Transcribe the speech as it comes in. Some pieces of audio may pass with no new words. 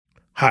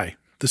Hi,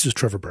 this is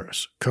Trevor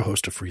Burrus,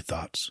 co-host of Free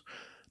Thoughts.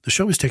 The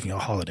show is taking a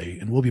holiday,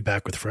 and we'll be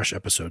back with fresh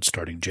episodes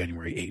starting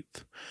January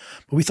 8th.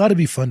 But we thought it'd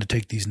be fun to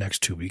take these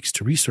next 2 weeks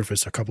to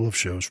resurface a couple of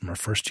shows from our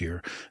first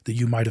year that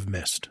you might have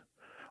missed.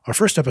 Our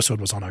first episode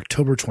was on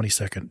October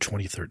 22nd,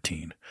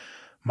 2013.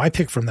 My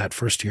pick from that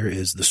first year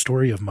is The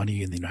Story of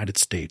Money in the United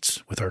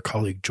States with our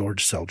colleague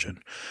George Selgin,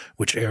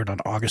 which aired on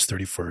August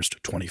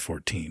 31st,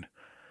 2014.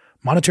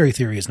 Monetary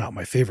theory is not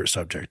my favorite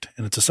subject,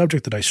 and it's a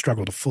subject that I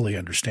struggle to fully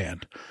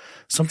understand.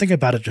 Something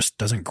about it just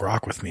doesn't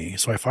grok with me,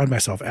 so I find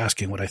myself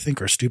asking what I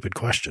think are stupid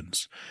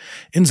questions.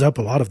 Ends up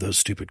a lot of those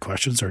stupid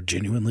questions are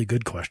genuinely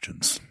good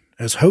questions.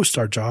 As hosts,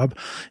 our job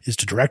is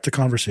to direct the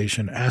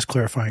conversation, ask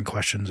clarifying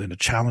questions, and to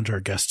challenge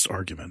our guests'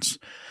 arguments.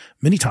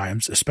 Many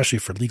times, especially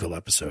for legal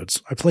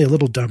episodes, I play a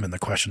little dumb in the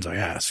questions I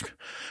ask.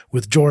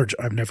 With George,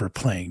 I'm never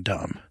playing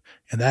dumb,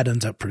 and that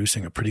ends up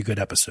producing a pretty good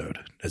episode,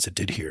 as it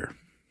did here.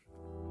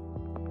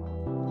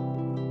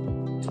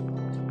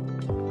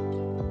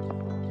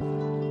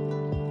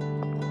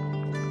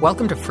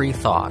 Welcome to Free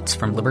Thoughts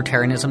from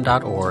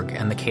Libertarianism.org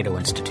and the Cato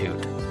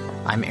Institute.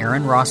 I'm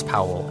Aaron Ross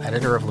Powell,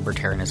 editor of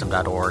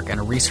Libertarianism.org and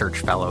a research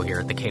fellow here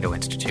at the Cato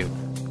Institute.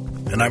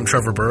 And I'm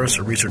Trevor Burrus,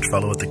 a research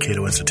fellow at the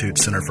Cato Institute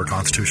Center for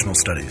Constitutional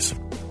Studies.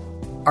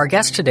 Our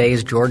guest today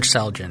is George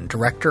Selgin,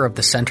 director of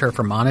the Center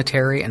for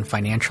Monetary and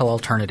Financial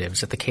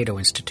Alternatives at the Cato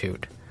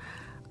Institute.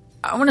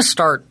 I want to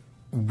start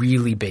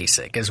really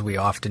basic, as we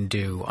often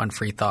do on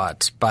Free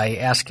Thoughts, by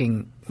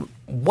asking,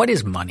 what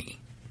is money?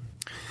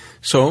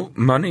 So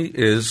money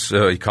is,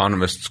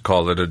 economists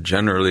call it, a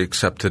generally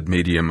accepted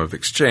medium of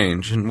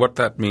exchange. And what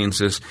that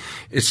means is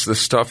it's the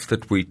stuff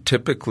that we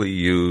typically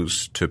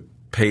use to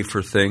pay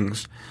for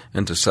things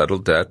and to settle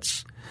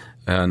debts,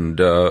 and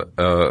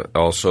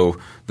also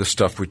the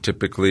stuff we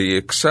typically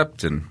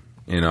accept in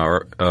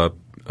our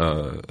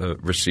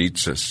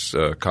receipts as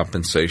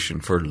compensation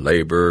for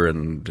labor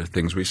and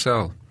things we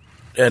sell.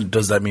 And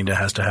does that mean it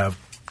has to have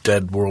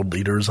dead world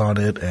leaders on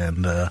it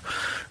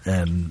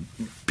and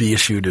be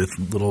issued with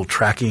little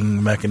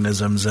tracking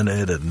mechanisms in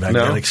it and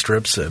magnetic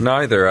strips?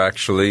 Neither,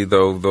 actually,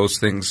 though those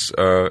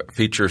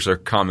features are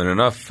common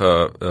enough,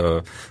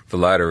 the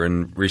latter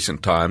in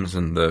recent times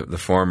and the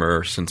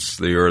former since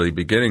the early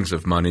beginnings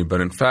of money.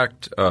 But in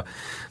fact,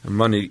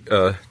 money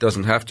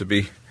doesn't have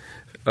to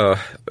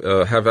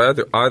have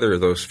either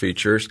of those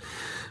features.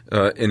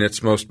 In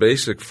its most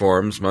basic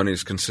forms,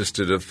 money's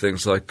consisted of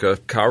things like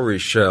cowrie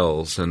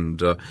shells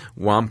and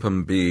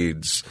wampum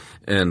beads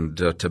and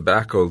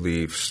tobacco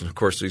leaves. And of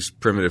course, these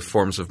primitive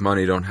forms of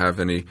money don't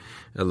have any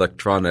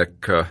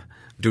electronic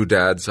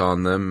doodads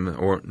on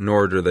them,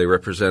 nor do they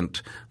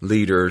represent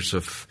leaders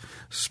of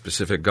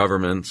specific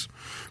governments.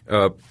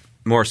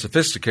 More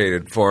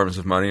sophisticated forms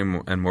of money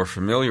and more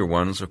familiar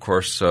ones, of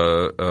course,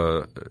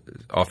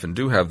 often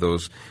do have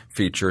those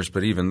features,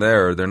 but even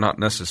they're not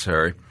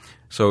necessary.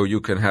 So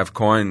you can have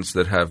coins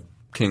that have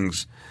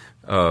kings'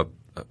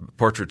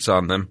 portraits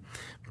on them,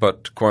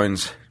 but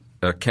coins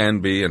can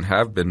be and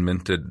have been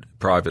minted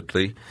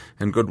privately,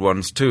 and good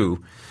ones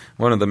too.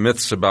 One of the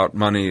myths about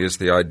money is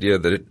the idea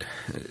that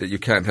you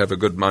can't have a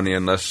good money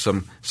unless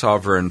some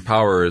sovereign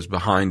power is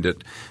behind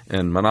it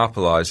and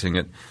monopolizing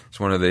it. It's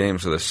one of the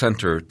aims of the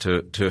center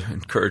to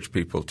encourage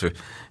people to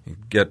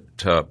get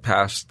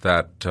past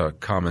that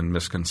common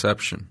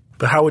misconception.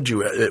 But how would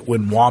you,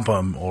 when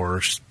wampum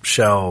or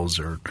shells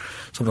or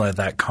something like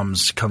that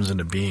comes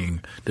into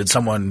being, did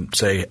someone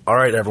say, all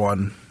right,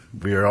 everyone,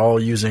 we are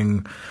all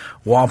using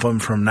wampum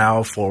from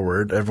now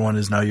forward. Everyone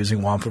is now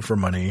using wampum for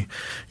money.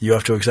 You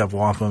have to accept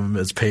wampum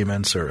as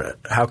payments, or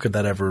how could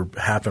that ever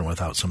happen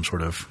without some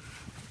sort of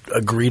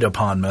agreed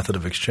upon method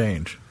of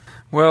exchange?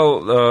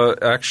 Well,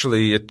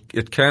 actually,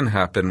 it can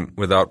happen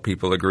without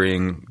people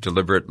agreeing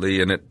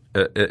deliberately, and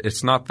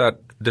it's not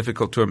that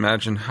difficult to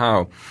imagine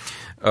how.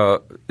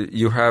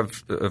 You have,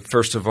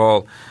 first of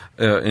all,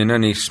 in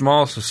any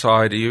small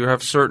society, you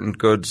have certain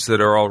goods that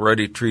are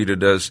already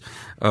treated as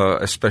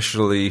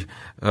especially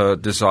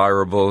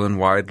desirable and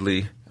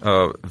widely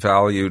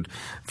valued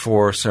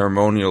for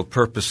ceremonial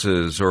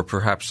purposes, or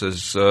perhaps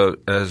as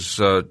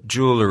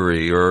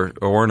jewelry or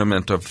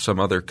ornament of some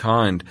other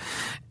kind.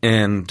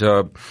 And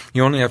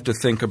you only have to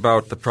think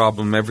about the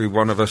problem every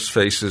one of us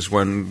faces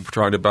when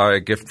trying to buy a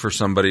gift for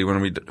somebody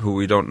who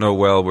we don't know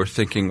well. We're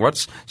thinking,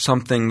 what's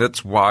something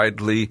that's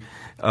widely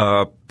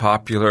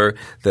popular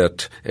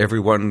that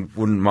everyone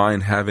wouldn't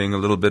mind having a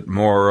little bit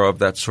more of,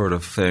 that sort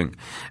of thing.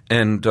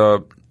 And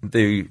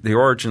the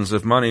origins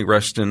of money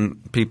rest in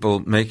people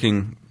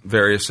making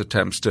various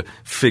attempts to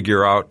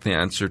figure out the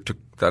answer to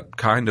that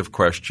kind of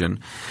question.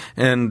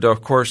 And,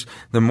 of course,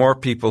 the more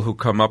people who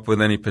come up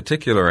with any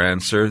particular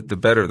answer, the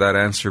better that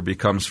answer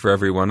becomes for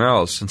everyone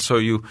else. And so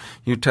you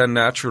tend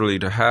naturally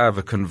to have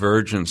a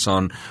convergence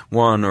on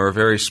one or a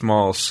very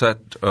small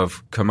set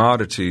of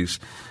commodities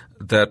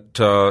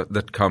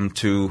that come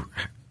to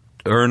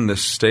earn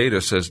this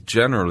status as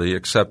generally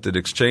accepted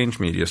exchange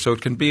media. So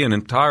it can be an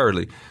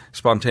entirely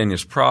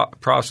spontaneous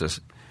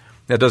process.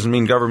 That doesn't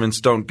mean governments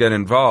don't get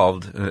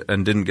involved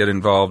and didn't get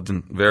involved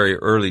in very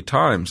early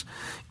times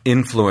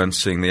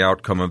influencing the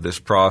outcome of this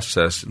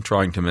process and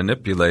trying to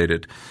manipulate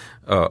it,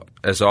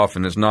 as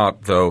often as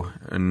not, though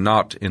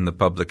not in the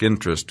public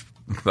interest,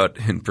 but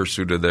in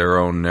pursuit of their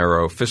own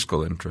narrow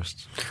fiscal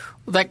interests.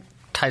 Well, that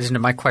ties into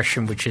my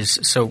question, which is,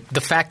 so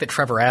the fact that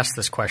Trevor asked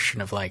this question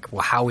of like,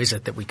 well, how is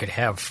it that we could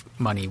have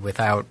money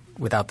without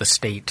the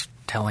state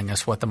telling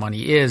us what the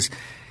money is?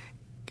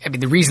 I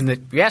mean, the reason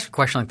that we ask a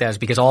question like that is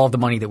because all of the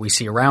money that we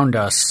see around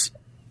us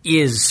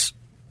is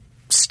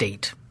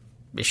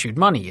state-issued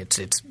money.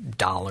 It's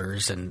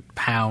dollars and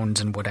pounds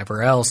and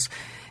whatever else.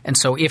 And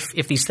so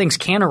if these things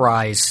can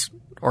arise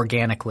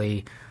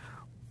organically,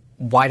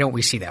 why don't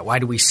we see that? Why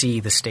do we see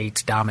the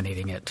states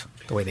dominating it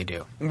the way they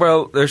do?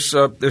 Well,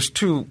 there's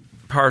two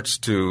parts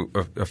to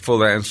a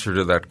full answer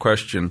to that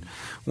question.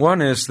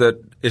 One is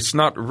that it's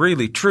not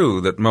really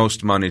true that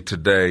most money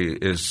today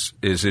is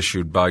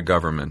issued by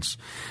governments.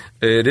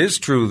 It is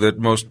true that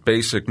most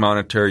basic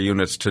monetary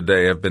units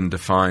today have been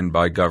defined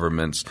by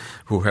governments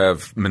who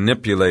have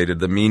manipulated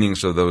the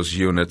meanings of those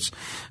units.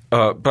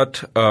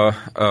 But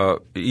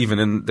even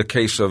in the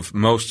case of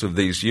most of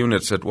these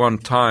units, at one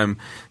time,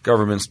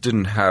 governments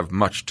didn't have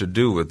much to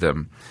do with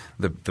them.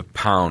 The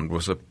pound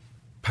was a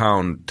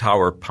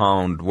tower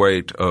pound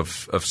weight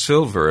of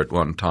silver at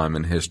one time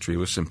in history. It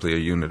was simply a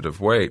unit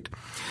of weight.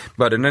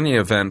 But in any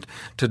event,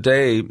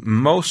 today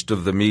most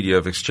of the media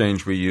of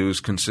exchange we use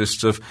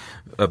consists of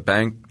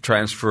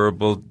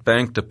transferable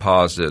bank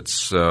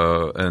deposits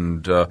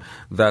and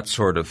that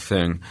sort of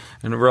thing.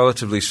 And a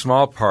relatively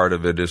small part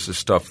of it is the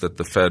stuff that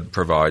the Fed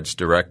provides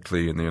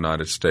directly in the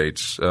United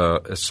States.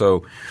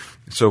 So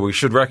we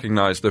should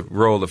recognize the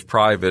role of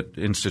private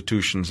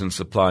institutions in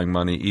supplying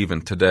money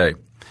even today.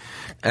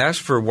 As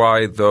for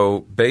why, though,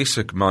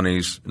 basic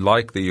monies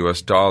like the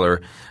U.S.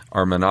 dollar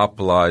are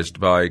monopolized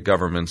by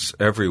governments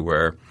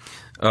everywhere,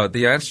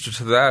 the answer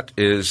to that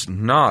is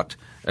not,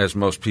 as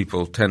most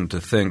people tend to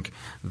think,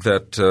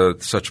 that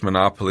such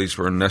monopolies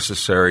were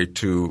necessary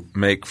to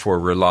make for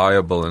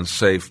reliable and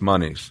safe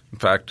monies. In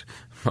fact,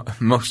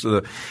 most of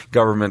the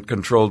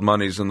government-controlled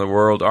monies in the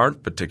world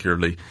aren't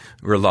particularly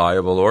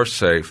reliable or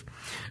safe.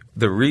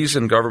 The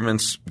reason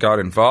governments got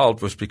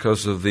involved was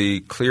because of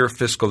the clear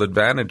fiscal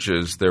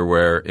advantages there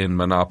were in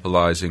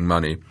monopolizing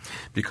money.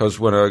 Because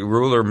when a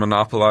ruler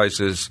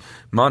monopolizes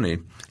money,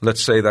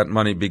 let's say that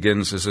money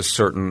begins as a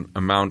certain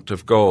amount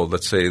of gold.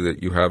 Let's say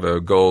that you have a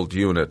gold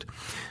unit.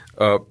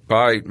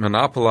 By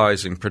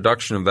monopolizing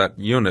production of that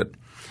unit,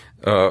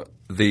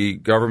 the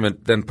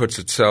government then puts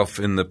itself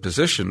in the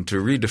position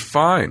to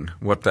redefine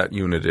what that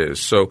unit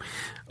is. So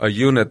a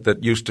unit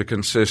that used to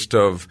consist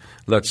of,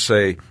 let's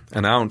say,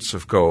 an ounce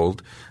of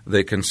gold,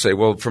 they can say,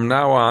 well, from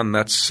now on,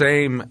 that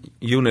same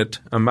unit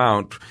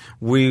amount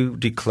we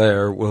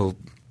declare will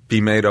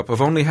be made up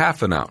of only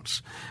half an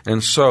ounce.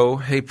 And so,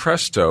 hey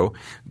presto,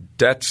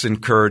 debts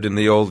incurred in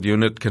the old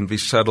unit can be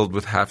settled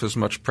with half as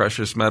much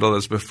precious metal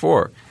as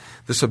before.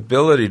 This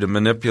ability to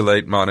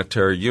manipulate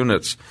monetary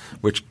units,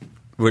 which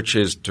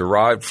is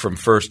derived from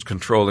first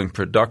controlling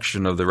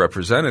production of the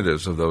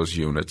representatives of those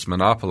units,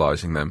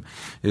 monopolizing them,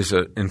 is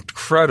an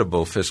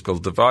incredible fiscal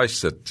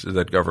device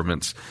that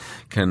governments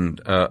can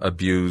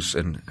abuse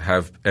and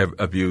have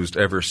abused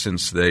ever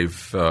since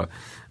they've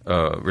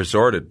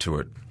resorted to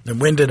it.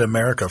 And when did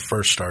America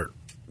first start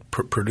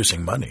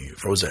producing money?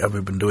 Have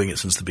we been doing it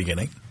since the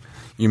beginning?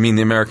 You mean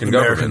the American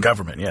government? American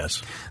government,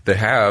 yes. They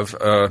have.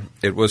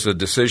 It was a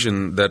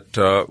decision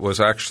that was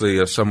actually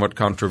a somewhat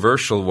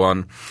controversial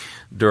one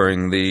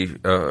during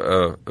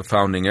the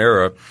founding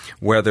era,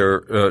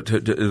 whether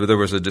there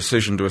was a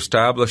decision to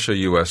establish a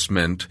U.S.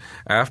 mint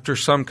after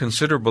some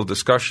considerable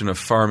discussion of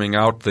farming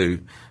out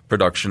the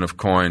production of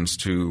coins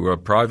to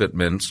private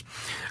mints.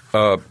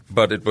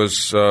 But it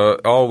was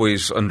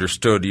always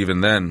understood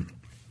even then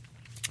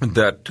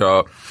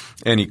that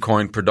any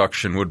coin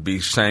production would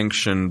be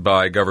sanctioned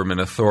by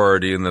government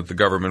authority and that the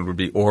government would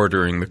be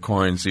ordering the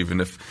coins even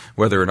if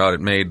whether or not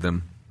it made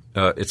them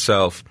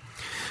itself.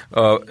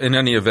 In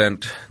any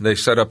event, they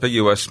set up a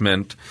U.S.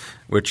 mint,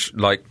 which,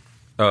 like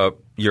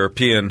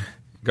European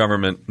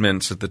government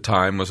mints at the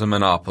time, was a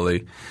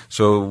monopoly.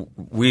 So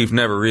we've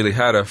never really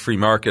had a free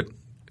market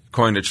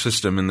coinage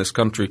system in this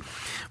country.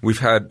 We've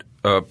had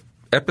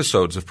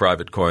episodes of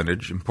private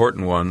coinage,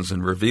 important ones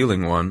and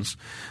revealing ones.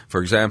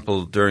 For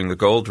example, during the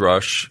gold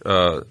rush,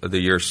 the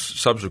years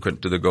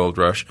subsequent to the gold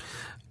rush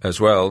as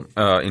well,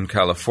 in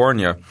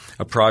California,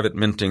 a private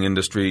minting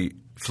industry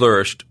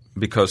flourished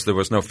because there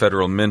was no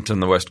federal mint on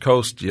the West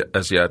Coast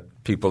as yet.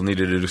 People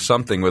needed to do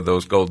something with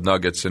those gold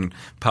nuggets and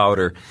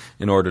powder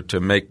in order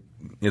to make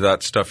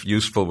that stuff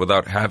useful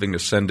without having to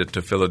send it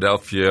to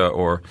Philadelphia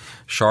or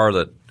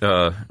Charlotte,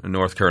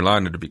 North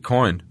Carolina, to be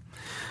coined.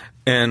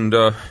 And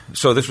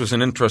so this was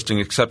an interesting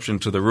exception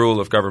to the rule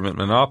of government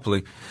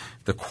monopoly.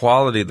 The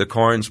quality of the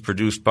coins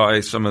produced by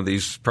some of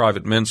these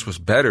private mints was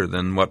better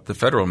than what the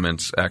federal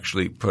mints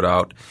actually put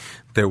out.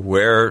 There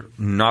were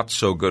not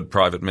so good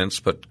private mints,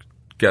 but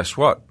guess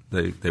what?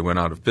 They went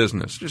out of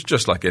business,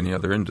 just like any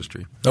other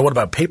industry. Now, what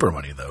about paper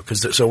money, though?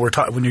 Because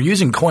when you're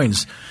using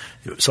coins,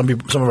 some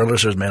of our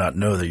listeners may not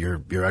know that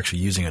you're actually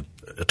using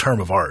a term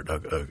of art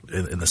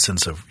in the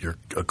sense of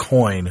a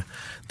coin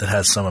that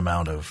has some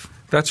amount of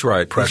That's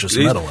right. precious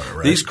metal in it,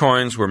 right? These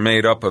coins were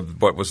made up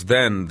of what was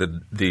then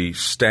the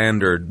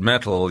standard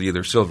metal,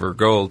 either silver or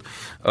gold,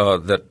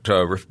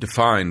 that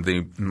defined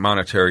the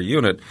monetary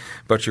unit.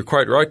 But you're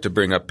quite right to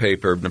bring up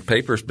paper. The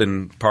paper's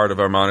been part of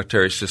our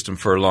monetary system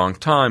for a long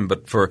time,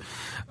 but for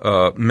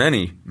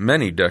many,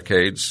 many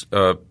decades,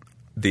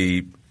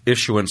 the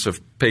issuance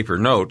of paper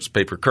notes,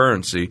 paper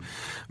currency,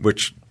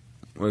 which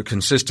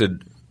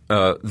consisted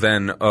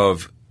then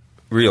of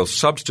real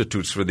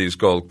substitutes for these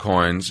gold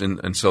coins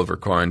and silver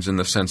coins, in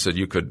the sense that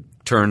you could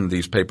turn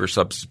these paper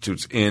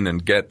substitutes in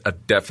and get a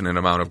definite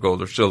amount of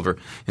gold or silver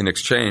in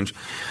exchange.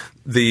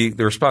 The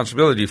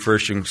responsibility for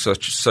issuing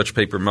such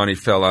paper money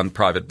fell on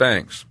private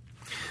banks.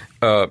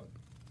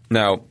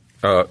 Now,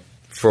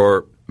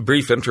 for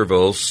brief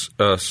intervals,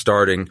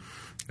 starting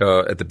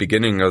at the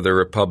beginning of the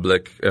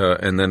Republic,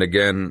 and then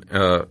again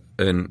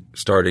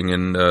starting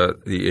in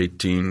the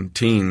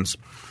 18-teens,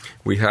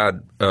 we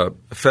had a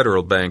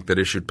federal bank that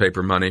issued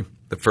paper money.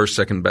 The first,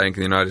 second bank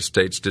in the United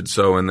States did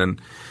so, and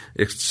then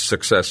its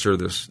successor,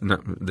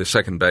 the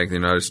second bank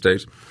in the United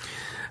States.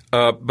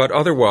 But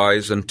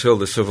otherwise, until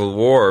the Civil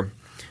War,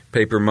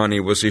 paper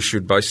money was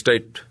issued by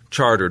state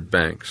chartered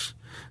banks.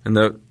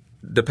 And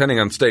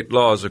depending on state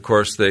laws, of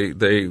course, they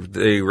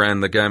ran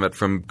the gamut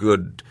from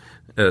good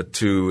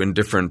to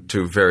indifferent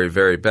to very,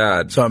 very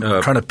bad. So I'm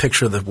trying to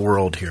picture the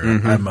world here.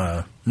 Mm-hmm. I'm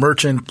a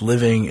merchant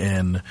living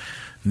in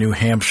New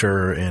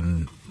Hampshire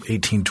in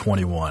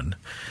 1821.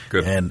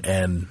 Good.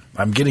 And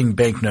I'm getting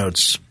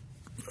banknotes,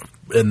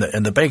 and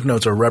the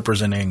banknotes are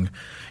representing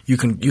you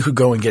could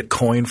go and get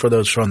coin for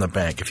those from the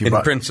bank if you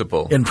in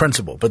principle. In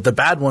principle, but the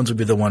bad ones would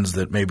be the ones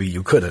that maybe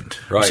you couldn't.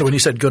 Right. So when you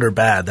said good or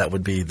bad, that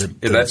would be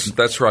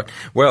that's right.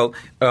 Well,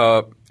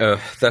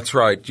 that's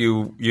right.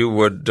 You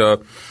would,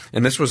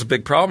 and this was a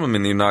big problem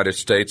in the United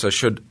States.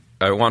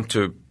 I want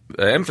to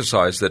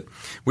emphasize that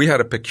we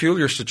had a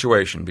peculiar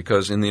situation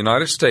because in the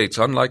United States,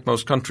 unlike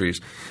most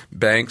countries,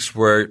 banks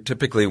were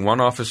typically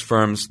one-office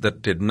firms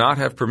that did not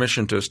have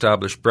permission to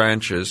establish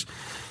branches,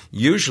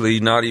 usually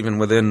not even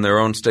within their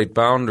own state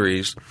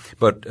boundaries,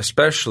 but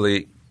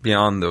especially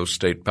beyond those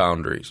state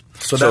boundaries.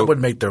 So that would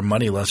make their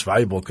money less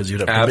valuable because you'd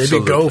have to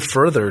maybe go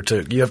further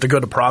you have to go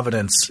to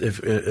Providence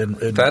if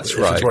That's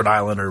right. It's Rhode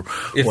Island or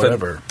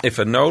whatever. If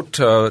a note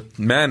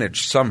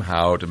managed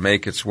somehow to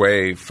make its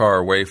way far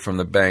away from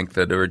the bank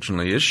that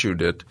originally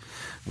issued it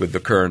with the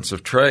currents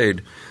of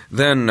trade,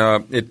 then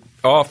it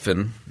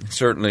often,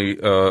 certainly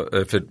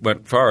if it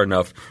went far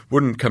enough,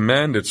 wouldn't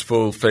command its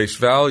full face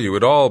value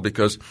at all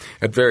because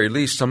at very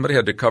least somebody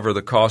had to cover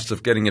the cost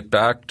of getting it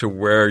back to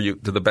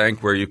the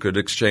bank where you could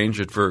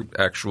exchange it for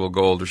actual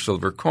gold or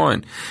silver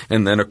coin.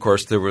 And then, of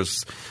course, there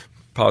was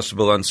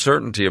possible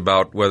uncertainty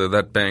about whether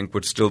that bank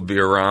would still be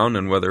around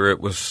and whether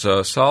it was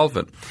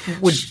solvent.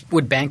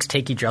 Would banks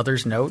take each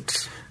other's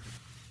notes?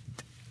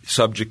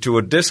 Subject to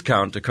a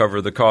discount to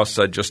cover the costs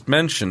I just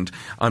mentioned,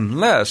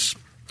 unless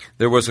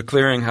there was a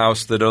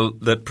clearinghouse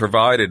that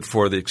provided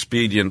for the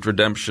expedient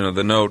redemption of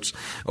the notes,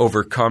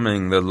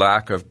 overcoming the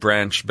lack of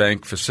branch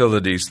bank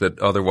facilities that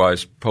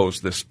otherwise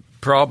pose this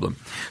problem.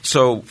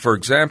 So, for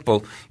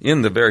example,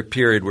 in the very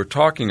period we're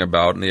talking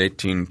about in the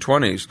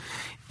 1820s,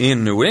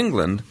 in New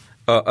England,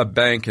 a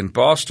bank in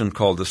Boston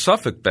called the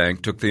Suffolk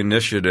Bank took the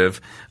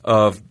initiative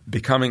of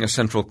becoming a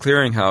central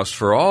clearinghouse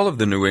for all of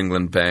the New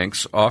England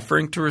banks,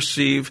 offering to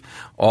receive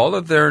all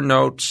of their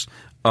notes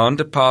on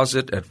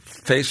deposit at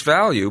face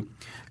value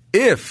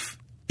if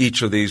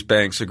each of these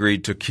banks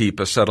agreed to keep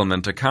a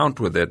settlement account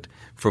with it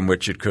from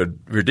which it could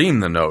redeem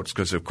the notes,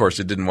 because, of course,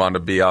 it didn't want to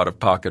be out of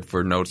pocket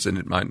for notes and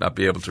it might not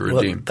be able to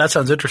redeem. Well, that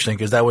sounds interesting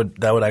because that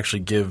would actually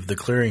give the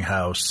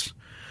clearinghouse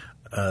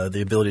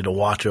the ability to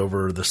watch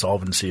over the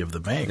solvency of the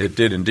bank. It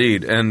did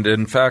indeed. And,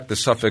 in fact, the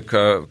Suffolk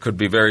could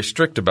be very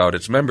strict about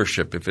its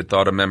membership. If it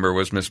thought a member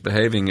was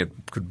misbehaving, it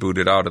could boot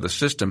it out of the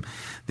system.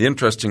 The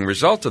interesting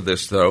result of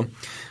this, though,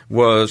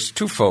 was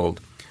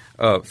twofold.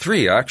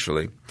 Three,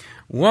 actually.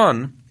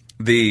 One,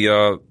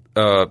 the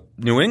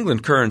New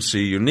England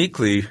currency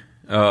uniquely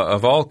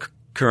of all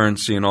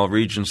currency in all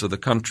regions of the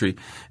country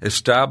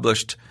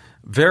established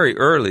very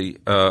early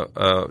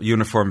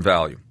uniform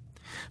value.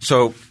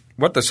 So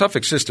what the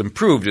Suffolk system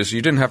proved is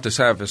you didn't have to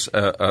have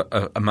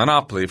a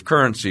monopoly of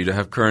currency to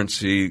have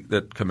currency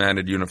that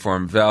commanded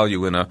uniform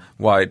value in a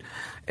wide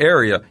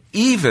area,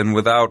 even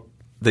without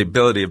the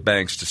ability of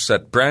banks to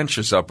set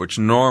branches up, which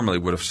normally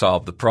would have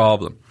solved the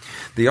problem.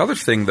 The other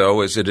thing,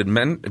 though, is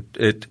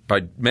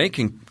by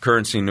making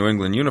currency in New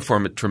England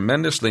uniform, it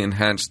tremendously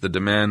enhanced the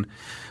demand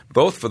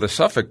both for the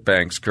Suffolk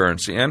Bank's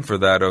currency and for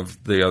that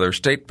of the other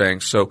state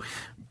banks. So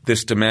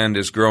this demand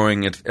is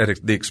growing at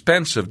the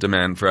expense of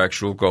demand for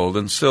actual gold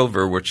and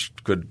silver, which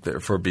could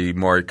therefore be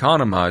more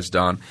economized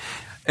on.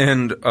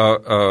 And,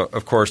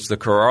 of course, the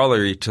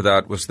corollary to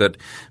that was that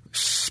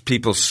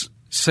people's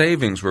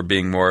savings were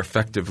being more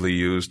effectively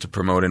used to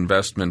promote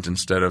investment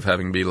instead of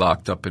having to be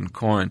locked up in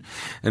coin.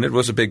 And it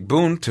was a big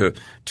boon to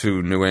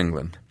New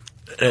England.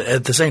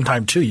 At the same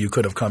time, too, you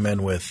could have come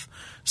in with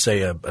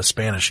say, a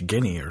Spanish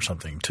guinea or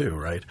something too,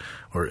 right?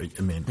 Or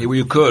I mean,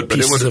 you could, but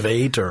pieces of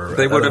 8, or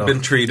they would have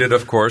been treated,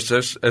 of course,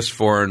 as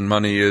foreign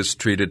money is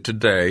treated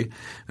today.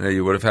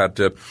 You would have had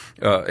to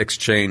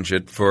exchange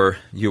it for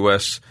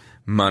U.S.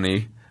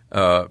 money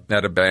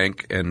at a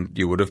bank, and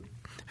you would have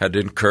had to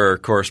incur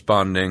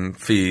corresponding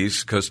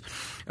fees because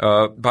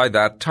by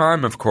that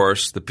time, of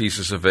course, the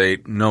pieces of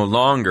 8 no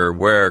longer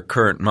were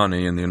current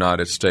money in the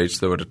United States,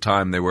 though at a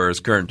time they were as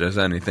current as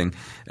anything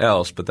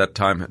else. But that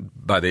time,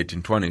 by the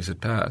 1820s,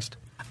 had passed.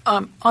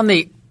 On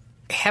the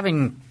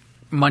having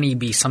money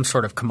be some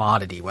sort of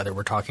commodity, whether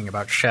we're talking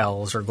about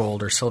shells or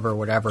gold or silver or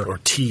whatever. Or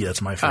tea,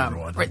 that's my favorite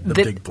one, right, the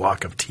big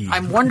block of tea.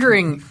 I'm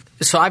wondering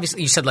 – so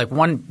obviously you said like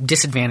one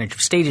disadvantage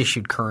of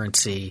state-issued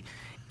currency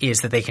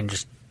is that they can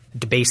just –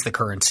 debase the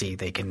currency.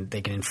 They can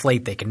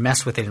inflate. They can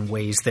mess with it in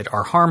ways that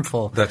are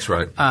harmful. That's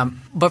right.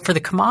 But for the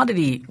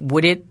commodity,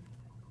 would it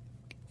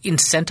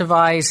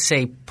incentivize,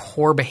 say,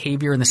 poor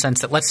behavior in the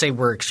sense that let's say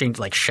we're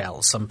exchanging like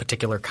shells, some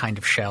particular kind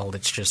of shell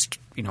that's just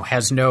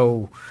has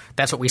no –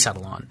 that's what we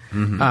settle on.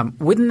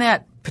 Mm-hmm. Wouldn't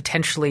that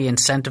potentially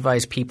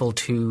incentivize people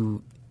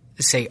to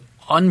say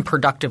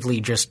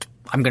unproductively just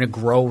I'm going to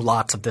grow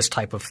lots of this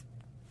type of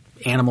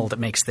animal that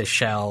makes this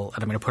shell,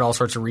 and I'm going to put all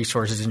sorts of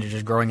resources into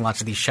just growing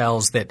lots of these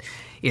shells that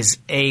is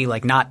A,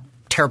 like not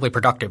terribly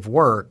productive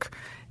work,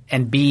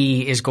 and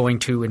B, is going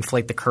to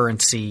inflate the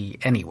currency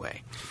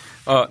anyway?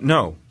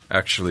 No,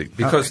 actually,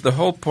 because the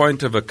whole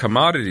point of a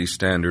commodity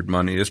standard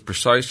money is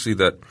precisely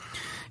that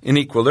in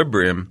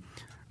equilibrium,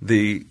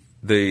 the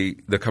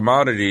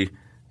commodity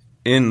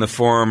in the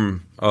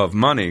form of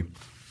money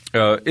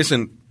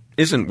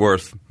isn't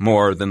worth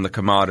more than the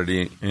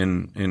commodity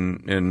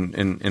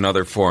in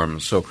other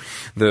forms. So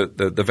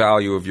the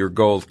value of your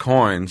gold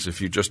coins, if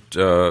you just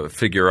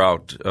figure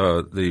out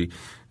the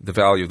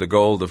value of the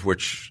gold of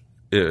which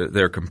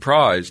they're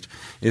comprised,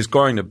 is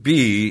going to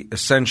be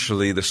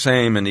essentially the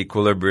same in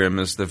equilibrium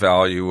as the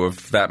value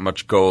of that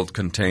much gold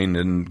contained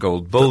in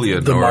gold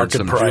bullion the or market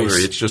some price.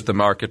 jewelry. It's just the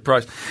market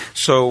price.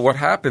 So what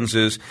happens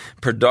is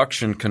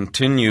production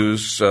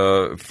continues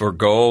for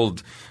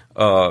gold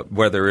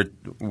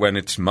when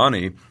it's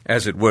money,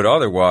 as it would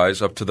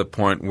otherwise, up to the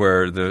point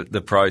where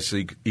the price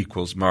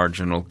equals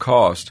marginal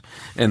cost.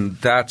 And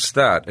that's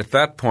that. At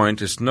that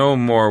point, it's no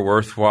more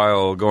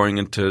worthwhile going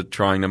into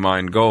trying to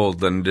mine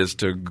gold than it is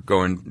to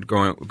go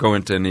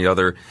into any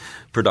other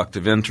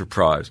productive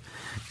enterprise.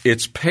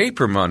 It's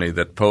paper money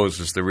that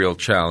poses the real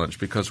challenge,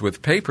 because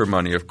with paper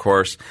money, of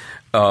course,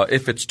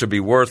 if it's to be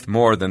worth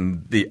more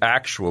than the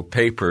actual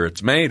paper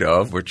it's made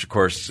of, which of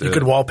course you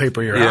could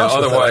wallpaper your house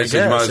with otherwise it,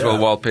 I guess, you might as well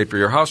wallpaper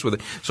your house with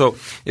it. So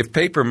if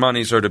paper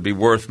monies are to be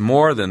worth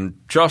more than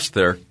just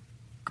their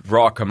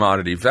raw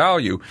commodity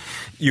value,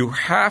 you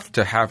have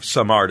to have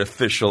some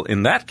artificial –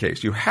 in that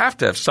case, you have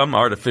to have some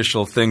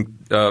artificial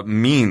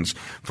means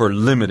for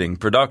limiting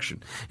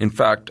production. In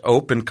fact,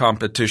 open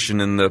competition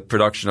in the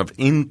production of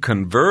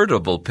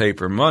inconvertible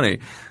paper money,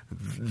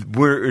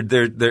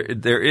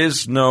 there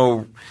is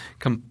no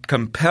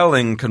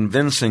compelling,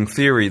 convincing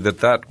theory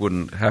that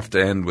wouldn't have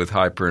to end with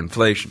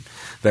hyperinflation.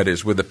 That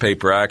is, with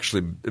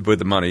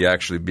the money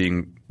actually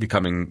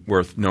becoming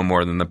worth no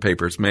more than the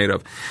paper it's made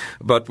of.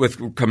 But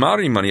with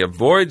commodity money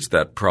avoids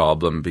that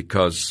problem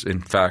because, in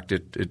fact,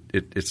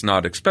 it's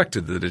not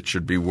expected that it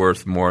should be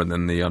worth more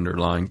than the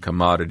underlying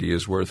commodity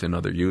is worth in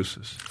other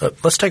uses.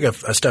 Let's take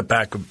a step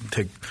back,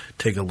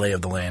 take a lay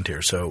of the land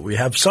here. So we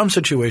have some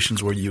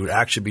situations where you would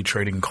actually be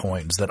trading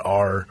coins that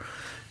are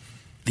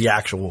the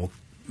actual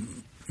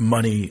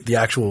money, the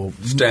actual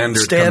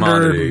standard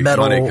commodity,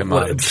 metal, money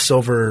commodity.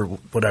 Silver,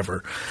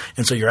 whatever.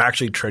 And so you're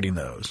actually trading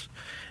those.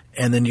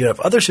 And then you have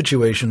other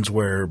situations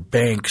where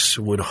banks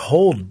would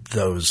hold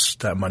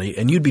that money,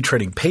 and you'd be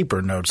trading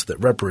paper notes that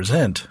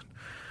represent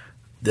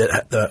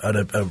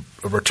a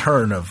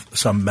return of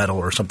some metal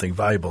or something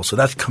valuable. So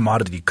that's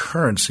commodity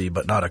currency,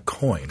 but not a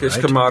coin. It's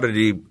right?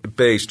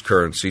 commodity-based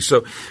currency.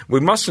 So we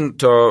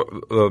mustn't.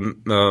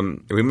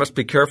 We must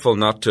be careful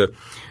not to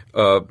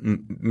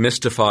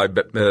mystify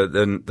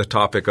the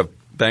topic of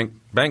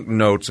bank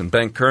notes and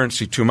bank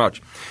currency too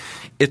much.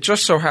 It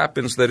just so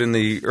happens that in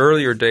the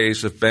earlier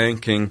days of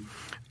banking,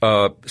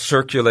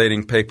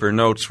 circulating paper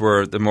notes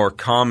were the more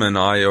common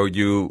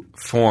IOU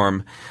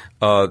form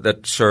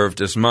that served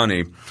as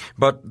money.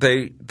 But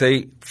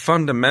they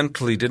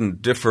fundamentally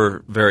didn't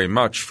differ very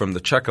much from the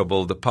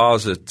checkable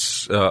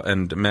deposits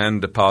and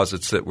demand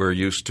deposits that we're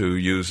used to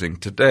using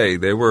today.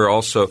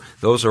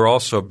 Those are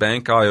also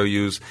bank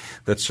IOUs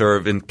that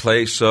serve in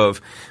place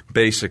of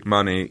basic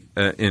money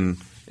in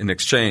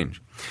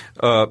exchange.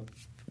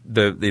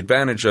 The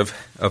advantage of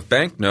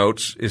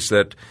banknotes is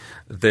that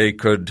they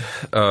could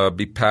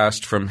be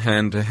passed from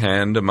hand to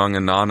hand among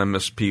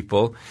anonymous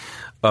people,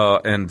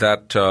 and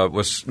that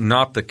was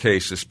not the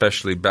case,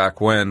 especially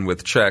back when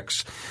with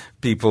checks.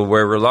 People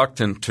were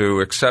reluctant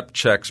to accept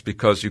checks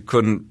because you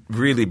couldn't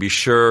really be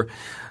sure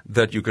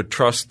that you could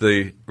trust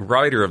the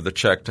writer of the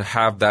check to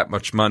have that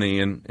much money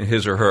in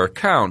his or her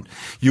account.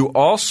 You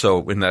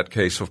also, in that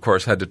case, of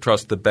course, had to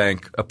trust the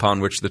bank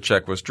upon which the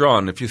check was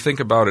drawn. If you think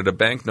about it, a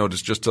banknote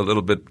is just a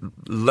little bit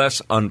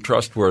less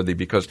untrustworthy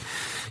because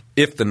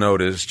if the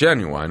note is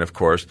genuine, of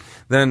course,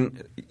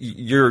 then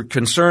you're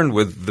concerned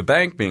with the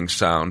bank being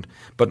sound,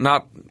 but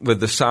not with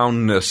the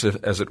soundness,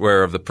 as it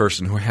were, of the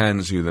person who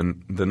hands you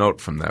the note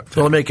from that bank.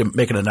 So let me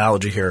make an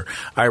analogy here.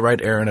 I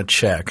write Aaron a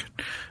check.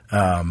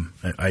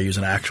 I use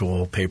an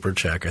actual paper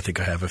check. I think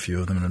I have a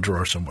few of them in a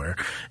drawer somewhere.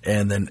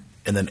 And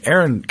then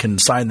Aaron can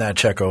sign that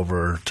check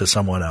over to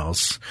someone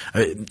else. I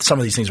mean, some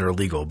of these things are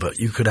illegal, but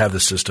you could have the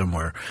system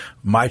where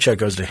my check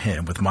goes to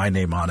him with my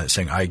name on it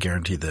saying, I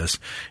guarantee this.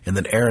 And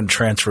then Aaron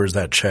transfers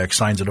that check,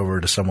 signs it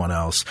over to someone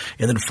else.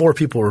 And then 4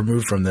 people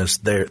removed from this,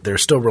 they're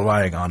still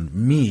relying on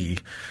me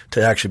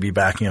to actually be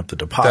backing up the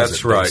deposit.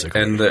 That's right.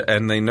 Basically.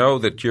 And they know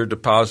that your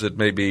deposit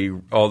may be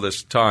all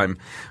this time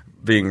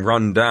being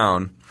run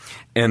down,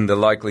 and the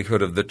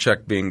likelihood of the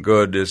check being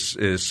good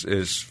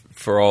is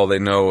for all they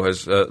know,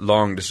 has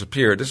long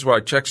disappeared. This is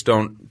why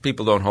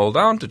people don't hold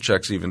on to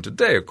checks even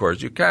today, of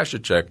course. You cash a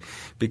check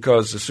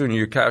because the sooner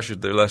you cash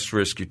it, the less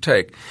risk you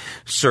take.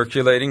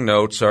 Circulating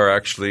notes are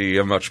actually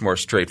a much more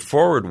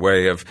straightforward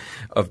way of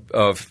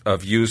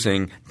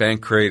using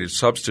bank-created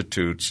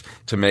substitutes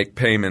to make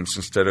payments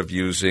instead of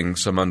using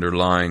some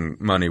underlying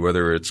money,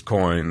 whether it's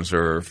coins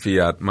or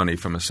fiat money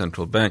from a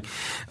central bank.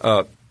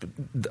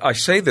 I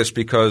say this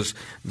because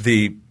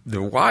the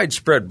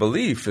widespread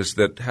belief is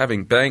that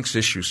having banks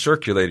issue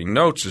circulating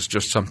notes is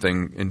just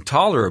something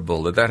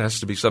intolerable, that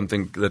has to be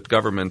something that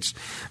governments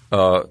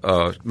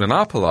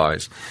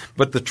monopolize.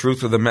 But the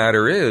truth of the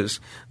matter is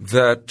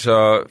that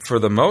for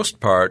the most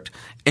part,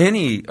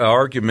 any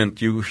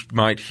argument you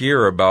might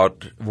hear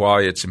about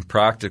why it's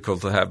impractical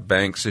to have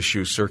banks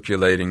issue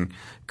circulating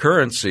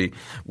currency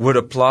would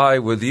apply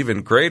with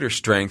even greater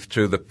strength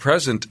to the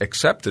present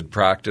accepted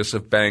practice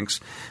of banks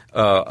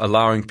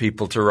allowing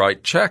people to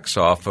write checks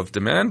off of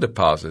demand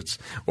deposits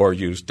or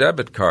use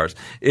debit cards.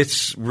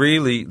 It's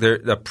really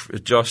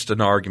just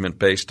an argument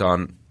based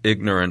on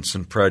ignorance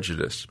and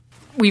prejudice.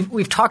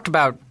 We've talked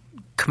about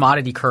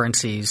commodity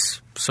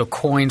currencies, so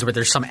coins where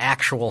there's some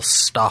actual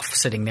stuff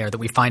sitting there that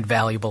we find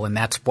valuable, and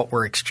that's what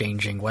we're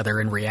exchanging,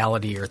 whether in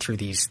reality or through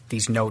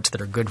these notes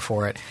that are good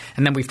for it.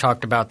 And then we've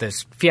talked about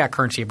this fiat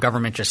currency of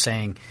government just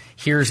saying,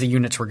 here's the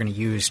units we're going to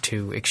use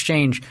to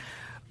exchange.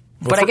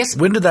 But I guess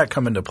when did that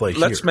come into play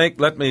here?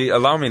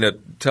 Allow me to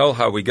tell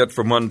how we get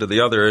from one to the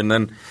other, and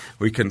then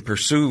we can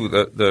pursue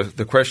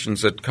the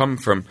questions that come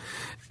from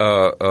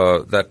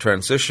that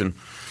transition.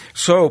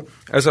 So,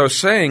 as I was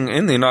saying,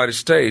 in the United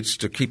States,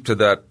 to keep to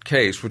that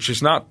case, which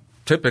is not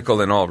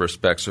typical in all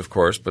respects, of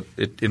course, but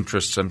it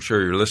interests, I'm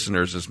sure, your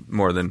listeners as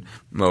more than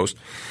most.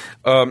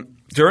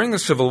 During the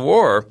Civil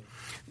War,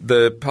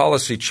 the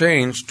policy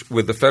changed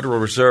with the Federal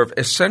Reserve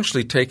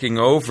essentially taking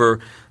over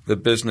the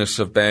business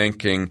of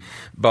banking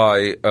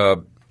by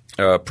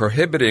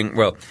prohibiting –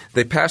 well,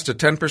 they passed a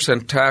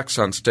 10% tax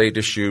on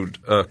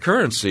state-issued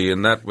currency,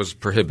 and that was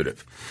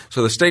prohibitive.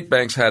 So the state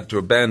banks had to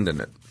abandon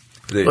it.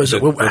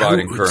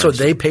 So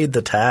they paid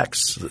the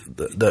tax.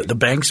 The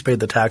banks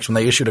paid the tax when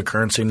they issued a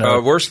currency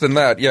note. Worse than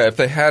that, yeah. If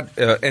they had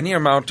any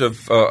amount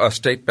of a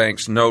state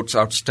bank's notes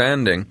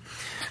outstanding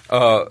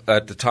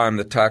at the time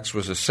the tax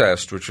was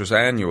assessed, which was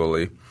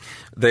annually,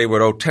 they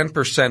would owe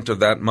 10%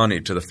 of that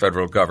money to the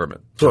federal government.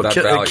 So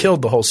it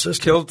killed the whole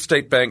system. Killed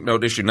state bank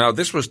note issue. Now,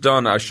 this was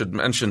done, I should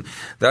mention,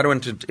 that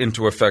went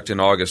into effect in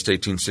August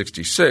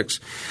 1866,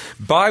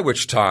 by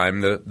which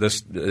time the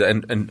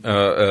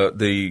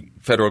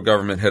federal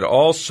government had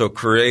also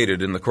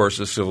created, in the course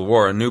of the Civil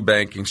War, a new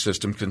banking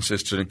system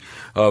consisting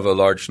of a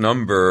large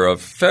number of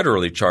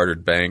federally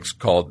chartered banks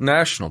called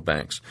national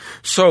banks.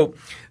 So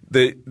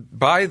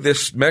by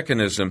this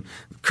mechanism,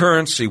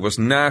 currency was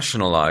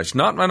nationalized,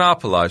 not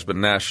monopolized, but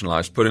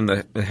nationalized, put in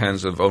the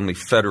hands of only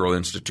federal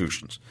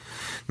institutions.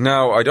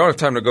 Now, I don't have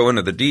time to go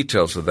into the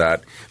details of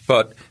that,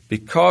 but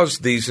because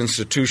these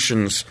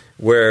institutions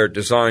were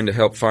designed to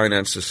help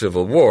finance the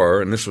Civil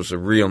War, and this was a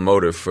real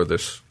motive for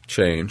this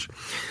change,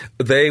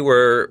 they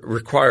were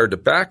required to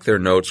back their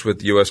notes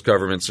with U.S.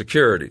 government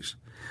securities.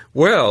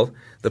 Well,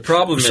 the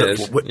problem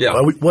is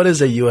what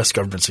is a U.S.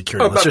 government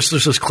security? Let's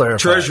just clarify.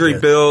 Treasury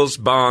bills,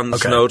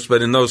 bonds, notes,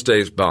 but in those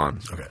days,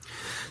 bonds. Okay.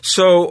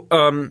 So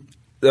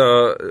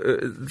whatever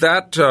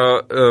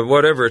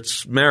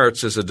its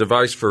merits as a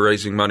device for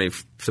raising money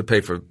to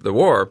pay for the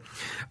war,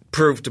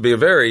 proved to be a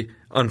very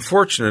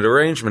unfortunate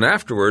arrangement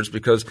afterwards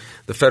because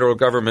the federal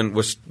government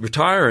was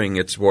retiring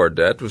its war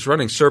debt, was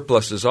running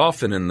surpluses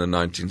often in the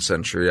 19th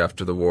century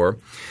after the war.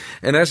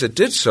 And as it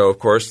did so, of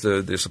course,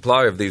 the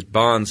supply of these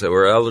bonds that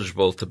were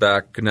eligible to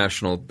back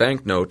national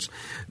banknotes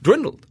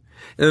dwindled.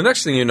 And the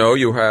next thing you know,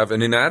 you have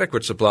an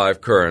inadequate supply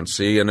of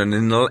currency and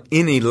an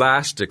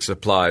inelastic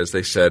supply, as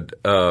they said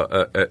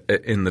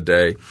in the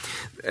day.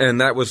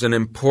 And that was an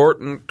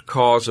important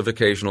cause of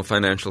occasional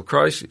financial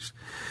crises.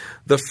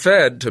 The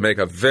Fed, to make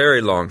a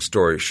very long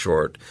story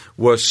short,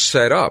 was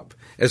set up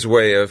as a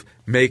way of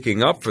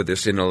making up for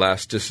this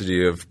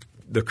inelasticity of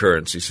the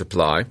currency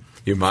supply.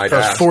 You might That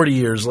was ask, 40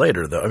 years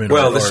later, though. I mean,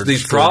 well, or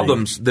these 30.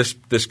 problems,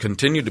 this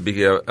continued to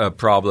be a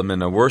problem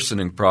and a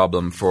worsening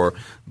problem for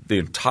the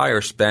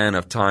entire span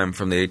of time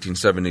from the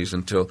 1870s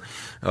until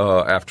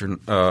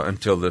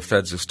until the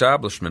Fed's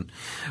establishment.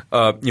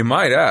 You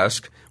might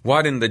ask,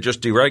 why didn't they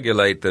just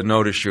deregulate the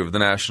note issue of the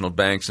national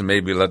banks and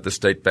maybe let the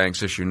state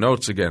banks issue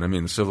notes again? I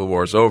mean, the Civil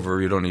War's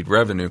over. You don't need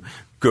revenue.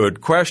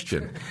 Good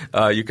question.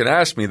 You can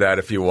ask me that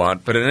if you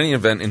want. But in any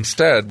event,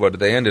 instead, what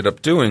they ended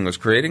up doing was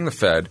creating the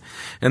Fed.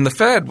 And the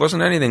Fed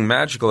wasn't anything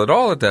magical at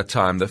all at that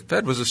time. The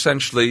Fed was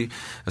essentially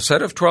a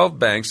set of 12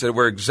 banks that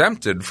were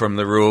exempted from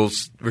the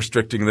rules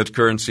restricting the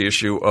currency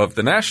issue of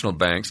the national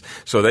banks,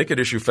 so they could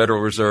issue Federal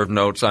Reserve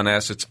notes on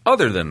assets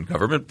other than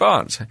government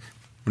bonds.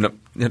 No,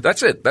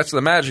 that's it. That's the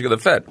magic of the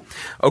Fed.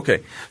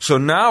 Okay, so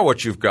now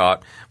what you've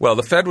got, well,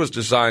 the Fed was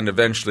designed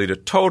eventually to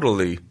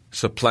totally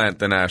supplant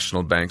the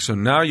national bank. So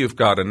now you've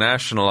got a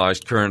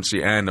nationalized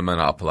currency and a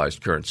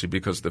monopolized currency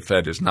because the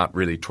Fed is not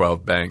really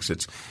 12 banks.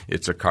 It's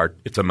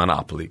a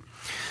monopoly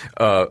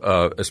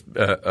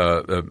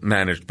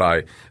managed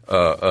by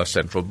a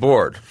central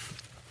board.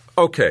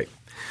 Okay,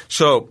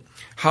 so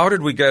how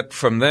did we get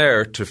from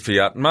there to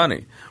fiat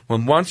money?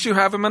 Well, once you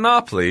have a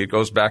monopoly, it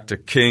goes back to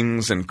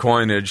kings and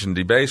coinage and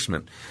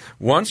debasement.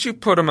 Once you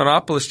put a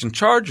monopolist in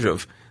charge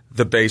of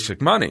the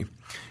basic money,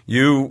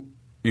 you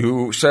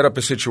set up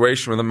a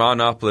situation where the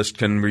monopolist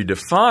can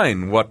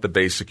redefine what the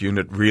basic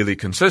unit really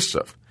consists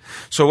of.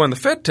 So when the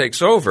Fed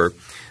takes over,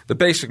 the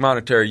basic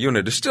monetary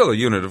unit is still a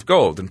unit of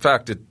gold. In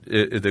fact,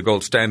 the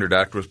Gold Standard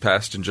Act was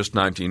passed in just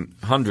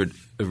 1900,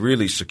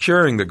 really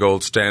securing the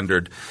gold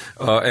standard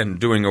and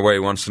doing away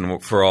once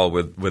and for all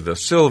with a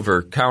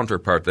silver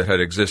counterpart that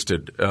had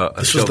existed This until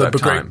was the that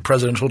time. great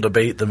presidential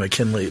debate, the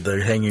McKinley, the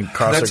hanging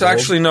cross That's of gold.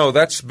 actually no.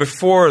 That's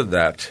before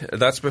that.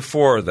 That's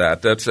before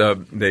that. That's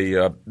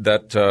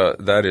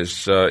that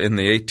is in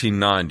the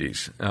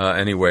 1890s.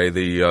 Anyway,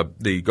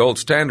 the Gold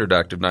Standard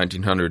Act of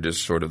 1900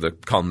 is sort of the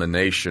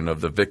culmination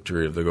of the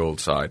victory of the gold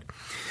side.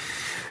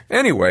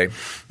 Anyway,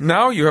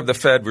 now you have the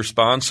Fed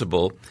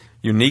responsible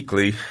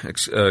uniquely,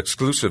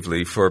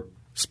 exclusively for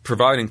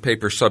providing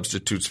paper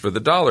substitutes for the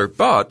dollar,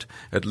 but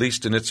at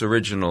least in its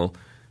original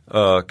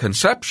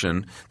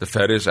conception, the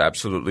Fed is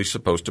absolutely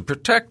supposed to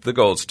protect the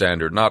gold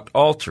standard, not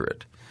alter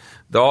it.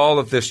 All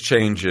of this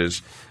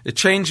changes. It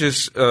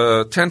changes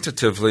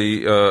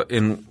tentatively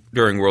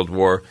during World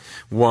War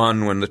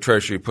I when the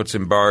Treasury puts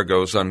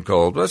embargoes on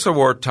gold. That's a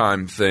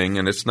wartime thing,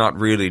 and it's not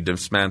really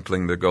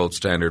dismantling the gold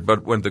standard.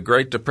 But when the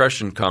Great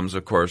Depression comes,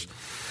 of course,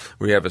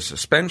 we have a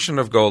suspension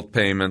of gold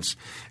payments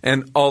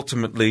and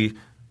ultimately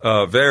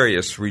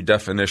various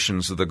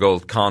redefinitions of the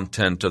gold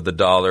content of the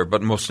dollar.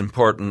 But most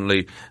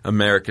importantly,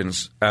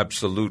 Americans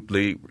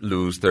absolutely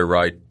lose their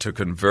right to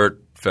convert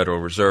Federal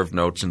Reserve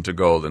notes into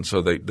gold, and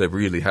so they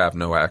really have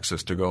no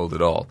access to gold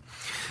at all.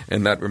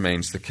 And that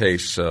remains the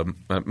case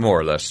more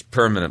or less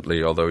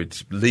permanently, although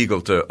it's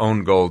legal to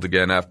own gold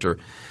again after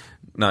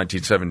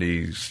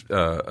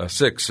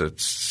 1976.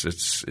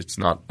 It's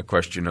not a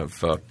question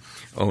of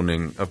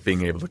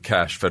being able to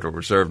cash Federal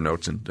Reserve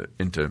notes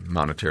into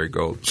monetary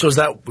gold.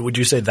 So would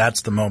you say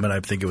that's the moment? I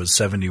think it was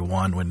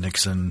 71 when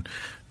Nixon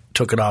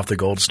took it off the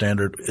gold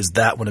standard. Is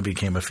that when it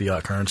became a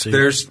fiat currency?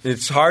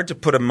 It's hard to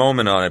put a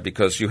moment on it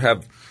because you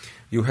have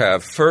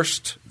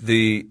first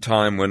the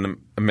time when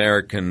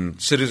American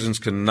citizens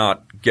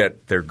cannot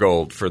get their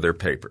gold for their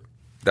paper.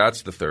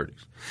 That's the 30s.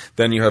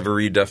 Then you have a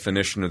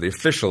redefinition of the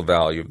official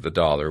value of the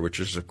dollar,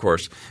 which is, of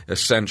course,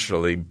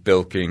 essentially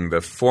bilking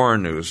the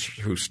foreigners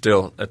who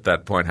still at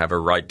that point have a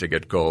right to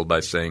get gold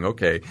by saying,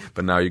 okay,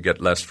 but now you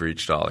get less for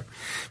each dollar.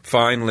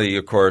 Finally,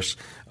 of course,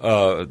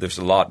 there's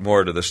a lot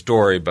more to the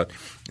story, but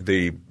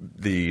the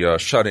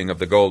shutting of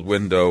the gold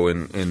window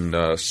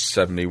in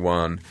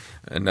 71,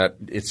 and that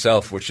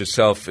itself, which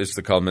itself is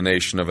the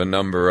culmination of a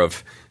number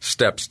of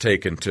steps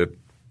taken to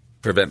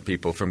prevent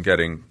people from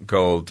getting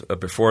gold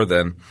before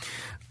then,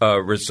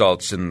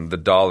 results in the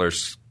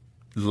dollar's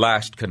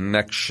last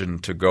connection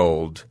to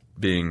gold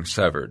being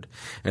severed.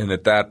 And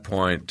at that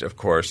point, of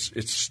course,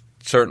 it's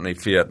certainly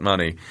fiat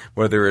money.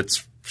 Whether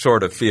it's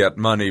sort of fiat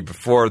money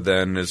before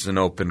then is an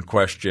open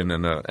question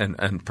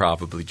and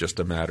probably just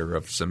a matter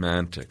of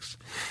semantics.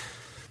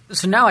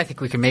 So now I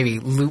think we can maybe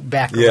loop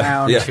back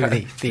around to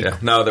the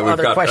now that we've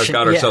got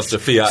ourselves to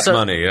fiat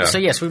money. Yeah. So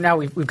yes,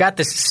 we've got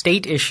this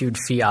state-issued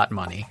fiat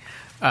money,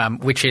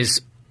 which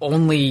is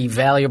only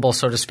valuable,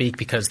 so to speak,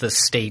 because the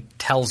state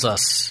tells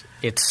us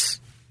it's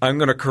 – I'm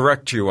going to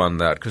correct you on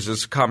that because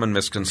it's a common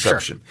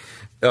misconception.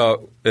 Sure.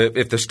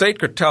 If the state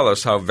could tell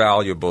us how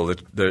valuable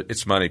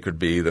its money could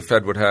be, the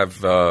Fed would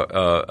have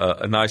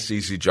a nice,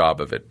 easy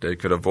job of it. They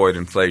could avoid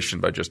inflation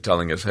by just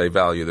telling us, hey,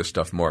 value this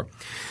stuff more.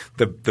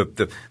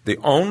 The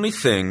only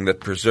thing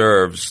that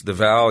preserves the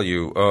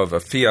value of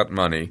a fiat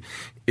money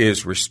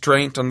is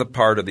restraint on the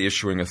part of the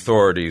issuing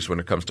authorities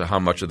when it comes to how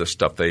much of the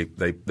stuff they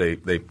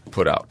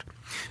put out.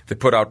 They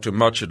put out too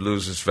much, it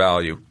loses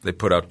value. They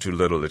put out too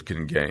little, it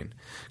can gain.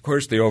 Of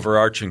course, the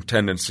overarching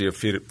tendency of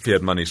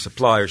fiat money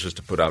suppliers is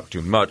to put out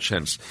too much,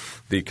 hence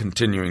the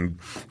continuing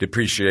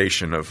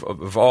depreciation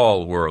of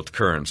all world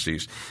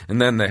currencies.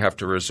 And then they have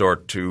to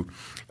resort to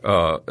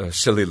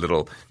silly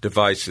little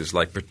devices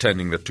like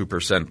pretending that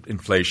 2%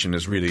 inflation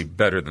is really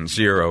better than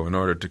zero in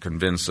order to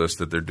convince us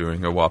that they're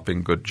doing a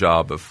whopping good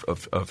job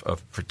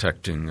of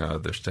protecting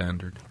their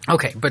standard.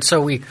 Okay, but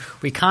so we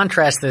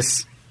contrast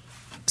this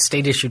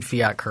state-issued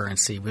fiat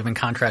currency. We've been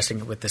contrasting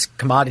it with this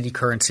commodity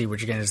currency,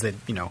 which again is that,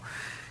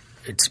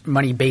 it's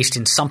money based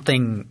in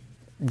something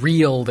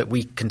real that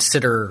we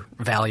consider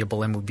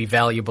valuable and would be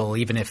valuable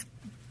even if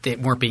they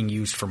weren't being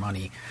used for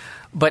money.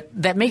 But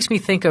that makes me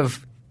think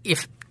of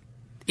if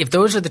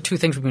those are the two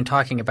things we've been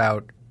talking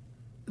about,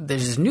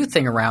 there's this new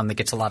thing around that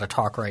gets a lot of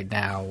talk right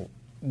now,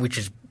 which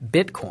is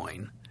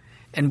Bitcoin.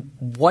 And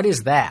what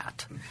is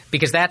that?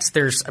 Because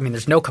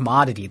there's no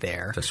commodity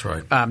there. That's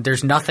right.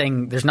 There's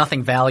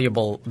nothing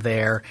valuable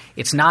there.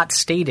 It's not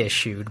state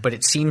issued, but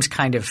it seems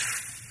kind of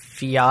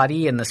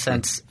fiat-y in the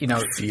sense,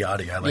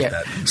 Fiat-y, I like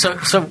that.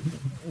 So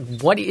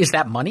what is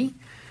that money?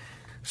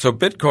 So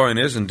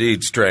Bitcoin is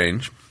indeed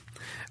strange.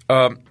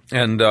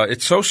 And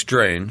it's so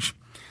strange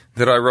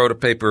that I wrote a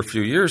paper a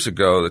few years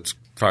ago that's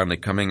finally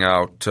coming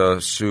out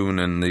soon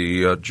in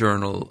the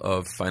Journal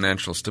of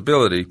Financial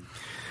Stability,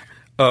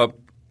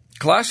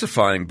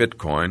 classifying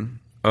Bitcoin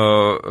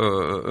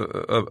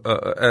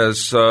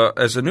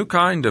as a new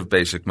kind of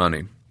basic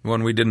money,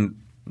 one we didn't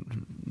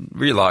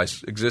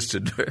realize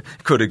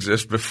could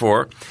exist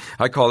before.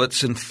 I call it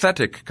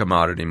synthetic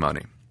commodity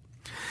money.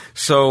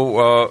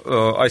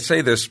 So I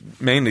say this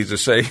mainly to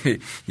say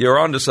you're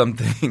onto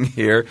something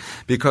here,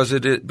 because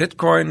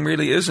Bitcoin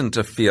really isn't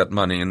a fiat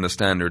money in the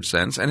standard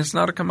sense, and it's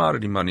not a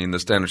commodity money in the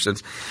standard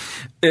sense.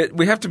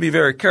 We have to be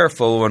very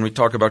careful when we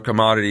talk about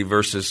commodity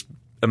versus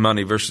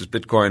money versus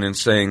Bitcoin in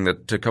saying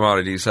that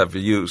commodities have a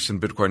use and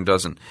Bitcoin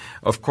doesn't.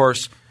 Of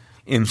course,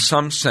 in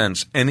some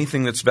sense,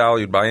 anything that's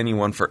valued by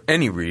anyone for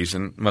any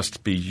reason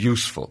must be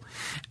useful.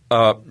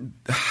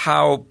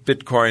 How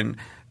Bitcoin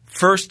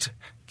first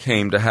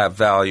came to have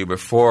value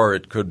before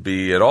it could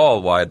be at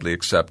all widely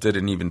accepted,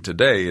 and even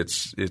today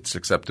its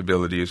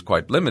acceptability is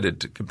quite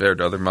limited compared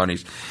to other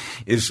monies,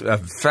 is a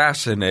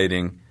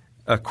fascinating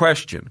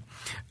question.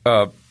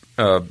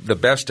 The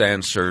best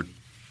answer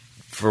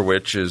for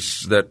which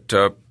is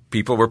that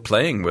people were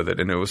playing with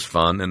it and it was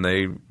fun and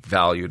they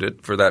valued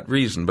it for that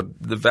reason. But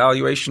the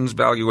valuation is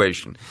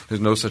valuation. There's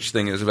no such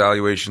thing as a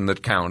valuation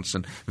that counts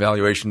and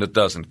valuation that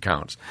doesn't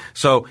count.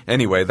 So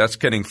anyway, that's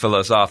getting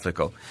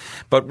philosophical.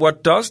 But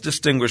what does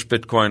distinguish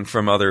Bitcoin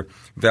from other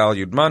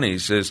valued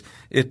monies is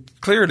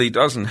it clearly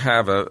doesn't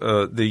have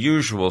the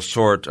usual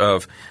sort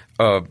of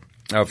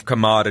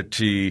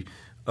commodity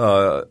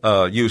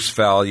use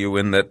value,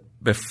 in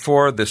that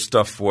before this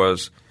stuff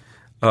was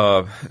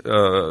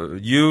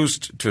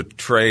used to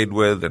trade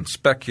with and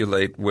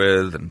speculate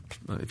with and,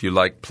 if you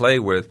like, play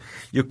with,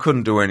 you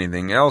couldn't do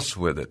anything else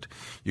with it.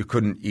 You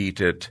couldn't eat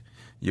it.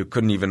 You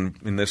couldn't even,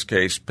 in this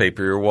case,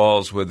 paper your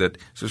walls with it.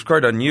 So it's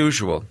quite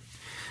unusual.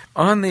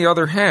 On the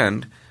other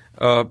hand,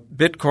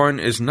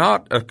 Bitcoin is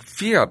not a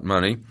fiat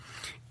money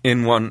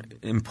in one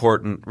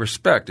important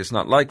respect. It's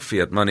not like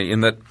fiat money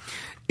in that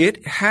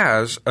it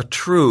has a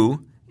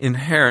true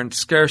inherent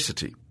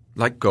scarcity,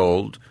 like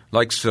gold,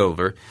 like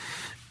silver.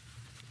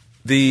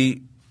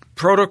 The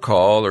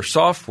protocol or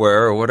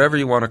software or whatever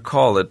you want to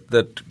call it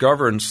that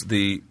governs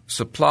the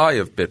supply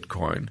of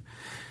Bitcoin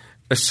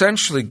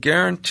essentially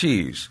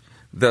guarantees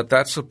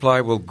that supply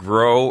will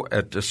grow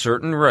at a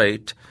certain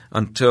rate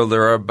until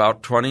there are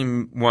about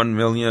 21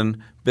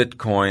 million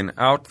Bitcoin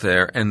out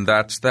there, and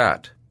that's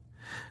that.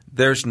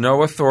 There's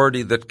no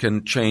authority that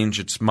can change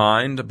its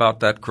mind about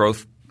that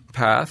growth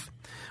path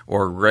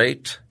or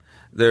rate.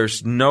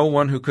 There's no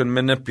one who can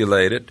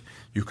manipulate it.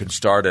 You can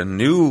start a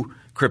new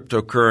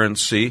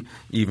cryptocurrency,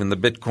 even the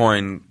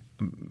Bitcoin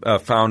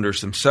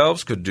founders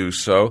themselves could do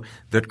so,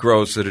 that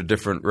grows at a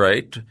different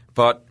rate,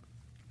 but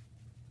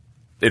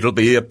it'll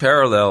be a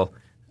parallel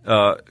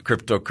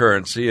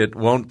cryptocurrency. It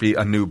won't be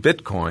a new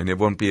Bitcoin. It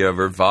won't be a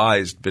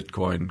revised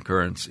Bitcoin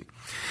currency.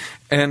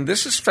 And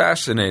this is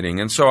fascinating.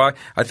 And so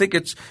I think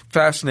it's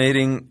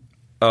fascinating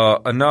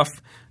enough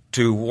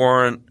to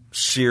warrant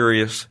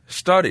serious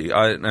study.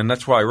 And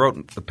that's why I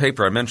wrote the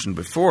paper I mentioned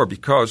before,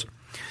 because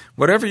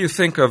whatever you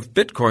think of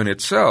Bitcoin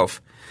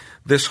itself,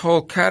 this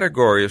whole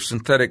category of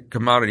synthetic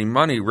commodity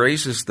money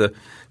raises the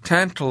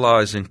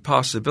tantalizing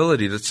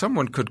possibility that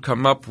someone could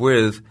come up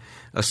with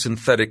a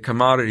synthetic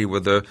commodity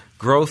with a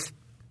growth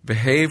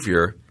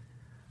behavior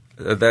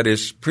that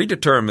is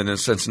predetermined in a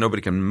sense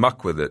nobody can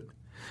muck with it,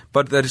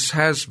 but that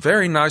has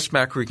very nice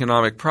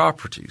macroeconomic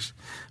properties.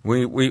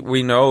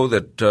 We know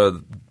that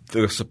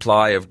the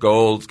supply of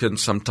gold can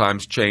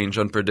sometimes change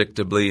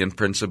unpredictably. In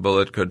principle,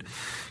 it could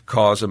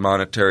cause a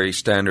monetary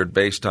standard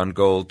based on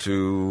gold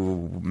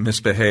to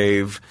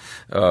misbehave,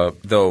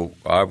 though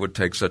I would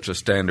take such a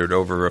standard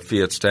over a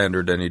fiat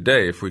standard any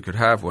day if we could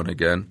have one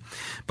again.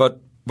 But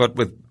with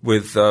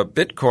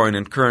Bitcoin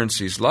and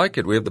currencies like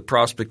it, we have the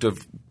prospect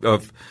of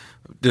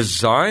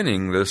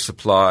designing the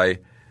supply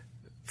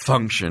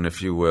function,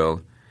 if you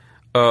will,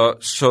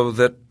 so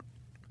that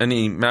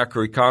any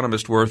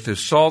macroeconomist worth his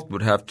salt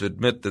would have to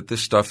admit that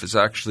this stuff is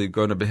actually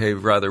going to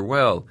behave rather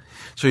well.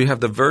 So you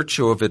have the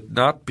virtue of it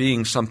not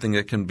being something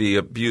that can be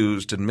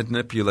abused and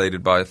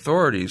manipulated by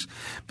authorities,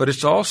 but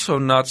it's also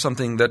not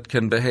something that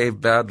can behave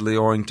badly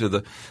owing to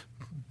the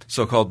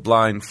so-called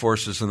blind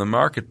forces in the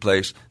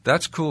marketplace.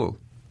 That's cool.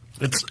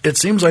 It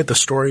seems like the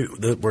story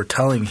that we're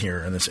telling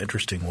here in this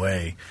interesting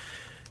way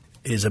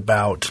is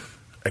about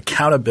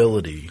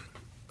accountability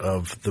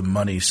of the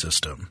money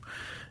system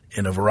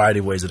in a variety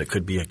of ways that it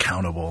could be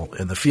accountable.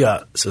 And the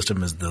fiat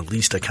system is the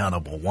least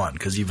accountable one,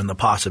 because even the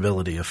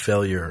possibility of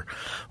failure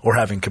or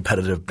having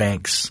competitive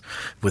banks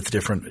with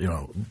different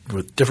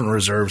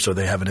reserves so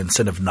they have an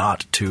incentive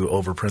not to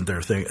overprint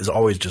their thing is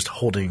always just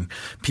holding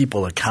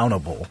people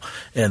accountable.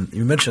 And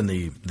you mentioned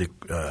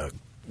the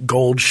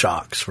gold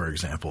shocks, for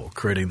example,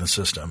 creating the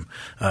system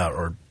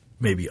or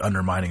maybe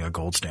undermining a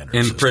gold standard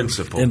in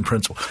system.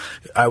 principle.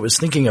 I was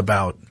thinking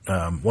about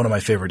one of my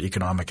favorite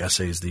economic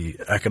essays, The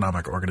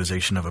Economic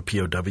Organization of a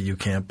POW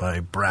Camp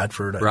by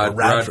Bradford.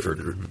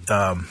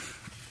 And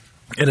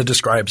it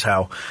describes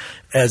how,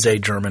 as a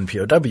German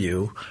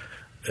POW,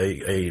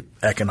 a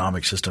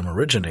economic system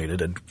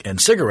originated, and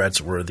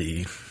cigarettes were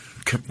the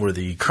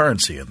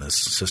currency in this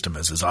system,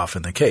 as is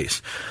often the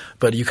case.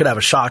 But you could have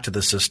a shock to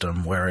the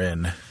system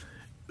wherein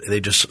they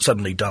just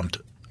suddenly dumped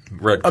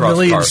Red a Cross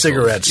million parcels.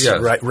 cigarettes,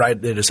 Yes.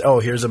 right? They just,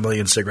 here's a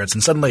million cigarettes.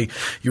 And suddenly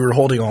you were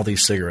holding all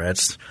these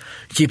cigarettes,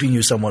 keeping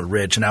you somewhat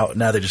rich. And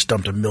now they just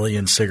dumped a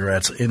million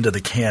cigarettes into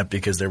the camp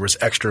because there was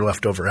extra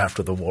left over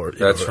after the war.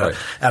 That's right.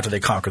 After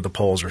they conquered the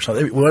Poles or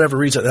something. Whatever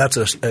reason, that's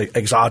an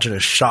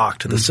exogenous shock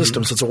to the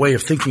system. So it's a way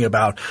of thinking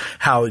about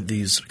how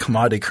these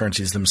commodity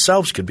currencies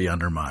themselves could be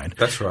undermined.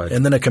 That's right.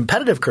 And then a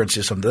competitive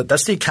currency system,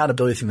 that's the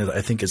accountability thing that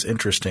I think is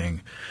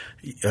interesting.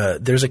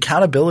 There's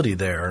accountability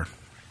there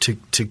to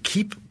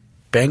keep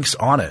banks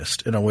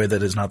honest in a way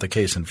that is not the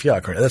case in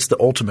fiat currency. That's the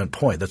ultimate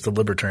point. That's the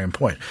libertarian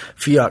point.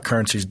 Fiat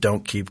currencies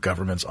don't keep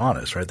governments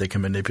honest, right? They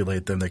can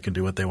manipulate them. They can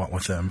do what they want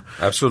with them.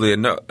 Absolutely.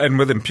 And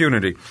with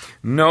impunity.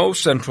 No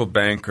central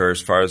banker, as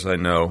far as I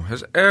know,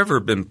 has ever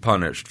been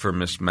punished for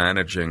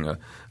mismanaging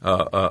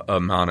a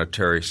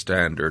monetary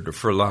standard or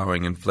for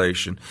allowing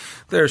inflation.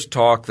 There's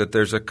talk that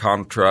there's a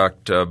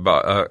contract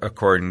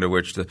according to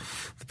which the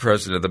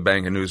president of the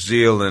Bank of New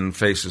Zealand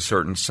faces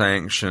certain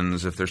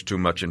sanctions if there's too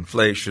much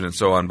inflation and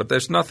so on. But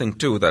there's nothing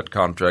to that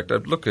contract.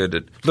 I've looked at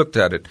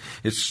it.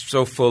 It's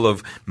so full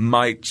of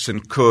mights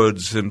and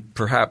coulds and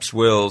perhaps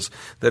wills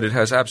that it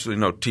has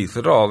absolutely no teeth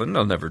at all, and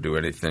they'll never do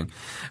anything.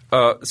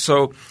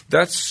 So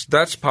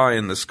that's pie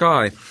in the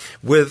sky.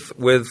 With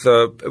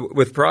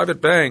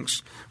private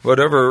banks,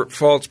 whatever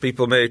faults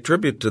people may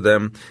attribute to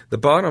them, the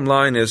bottom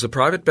line is a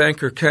private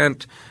banker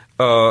can't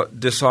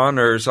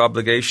dishonors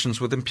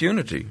obligations with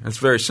impunity. It's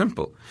very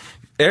simple.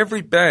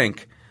 Every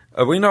bank,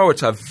 we know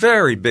it's a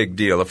very big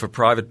deal if a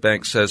private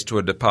bank says to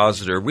a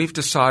depositor, we've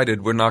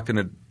decided we're not going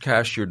to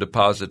cash your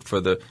deposit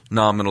for the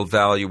nominal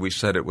value we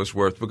said it was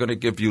worth. We're going to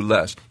give you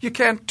less. You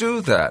can't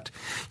do that.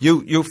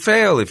 You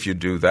fail if you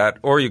do that,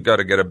 or you've got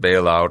to get a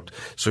bailout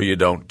so you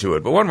don't do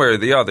it. But one way or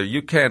the other,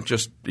 you can't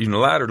just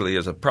unilaterally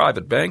as a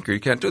private banker, you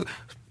can't do that.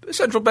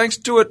 Central banks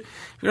do it,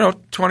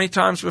 20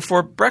 times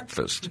before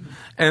breakfast.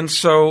 And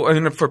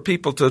so, for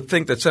people to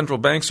think that central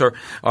banks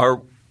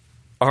are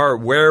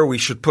where we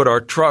should put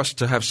our trust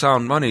to have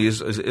sound money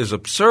is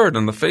absurd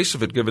on the face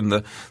of it, given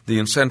the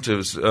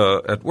incentives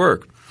at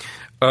work.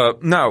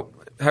 Now,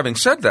 having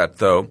said that,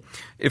 though,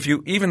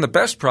 even the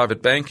best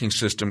private banking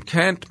system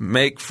can't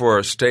make for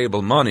a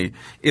stable money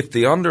if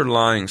the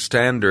underlying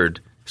standard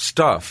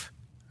stuff,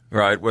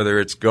 right, whether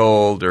it's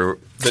gold or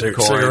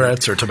Bitcoin,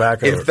 cigarettes or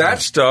tobacco. If that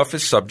stuff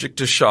is subject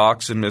to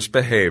shocks and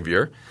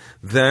misbehavior,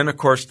 then, of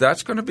course,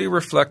 that's going to be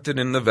reflected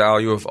in the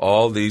value of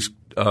all these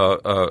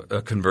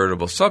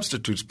convertible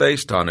substitutes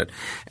based on it.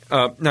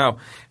 Now,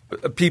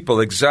 people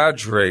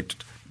exaggerate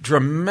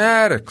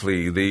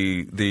dramatically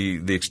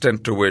the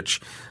extent to which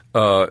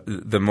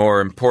the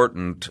more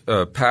important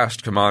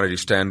past commodity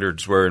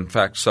standards were in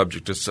fact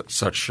subject to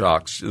such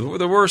shocks.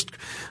 The worst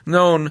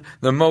known,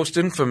 the most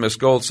infamous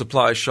gold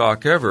supply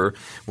shock ever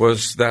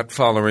was that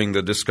following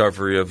the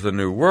discovery of the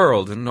New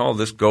World, and all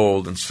this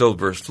gold and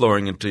silver is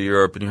flowing into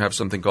Europe, and you have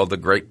something called the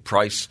Great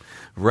Price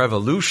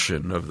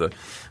Revolution of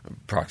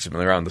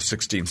approximately around the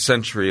 16th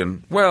century.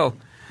 And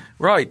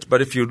right,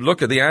 but if you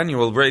look at the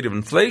annual rate of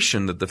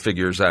inflation that the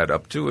figures add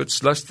up to,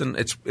 it's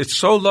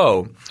so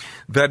low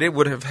that it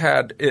would have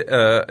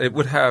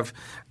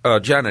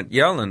Janet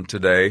Yellen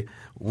today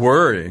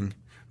worrying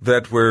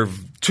that we're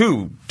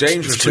too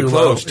dangerously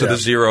close to the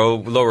zero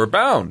lower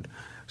bound.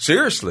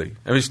 Seriously.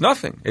 I mean, it's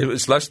nothing.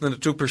 It's less than the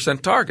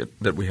 2% target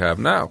that we have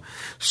now.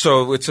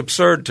 So it's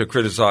absurd to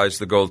criticize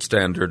the gold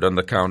standard on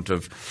account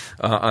of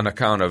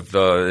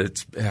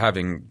its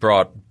having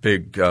brought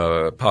big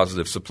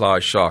positive supply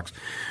shocks.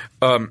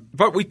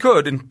 But we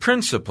could, in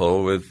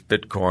principle, with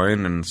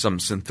Bitcoin and some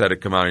synthetic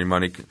commodity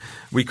money,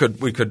 we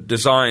could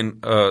design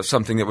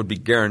something that would be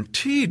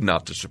guaranteed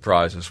not to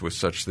surprise us with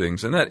such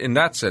things. And that, in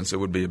that sense, it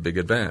would be a big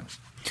advance.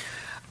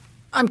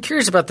 I'm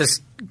curious about this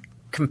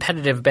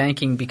competitive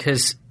banking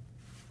because,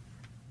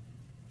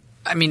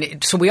 I mean,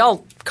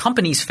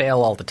 companies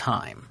fail all the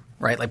time,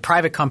 right? Like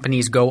private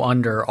companies go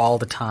under all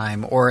the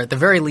time, or at the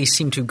very least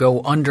seem to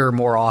go under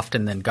more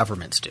often than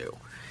governments do.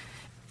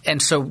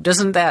 And so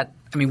wouldn't that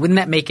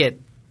make it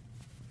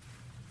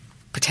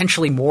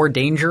potentially more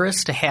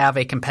dangerous to have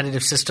a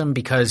competitive system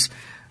because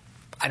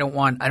I don't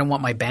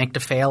want my bank to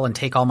fail and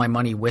take all my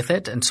money with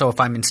it. And so if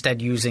I'm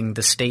instead using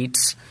the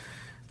state's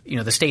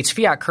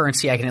fiat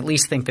currency, I can at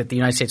least think that the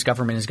United States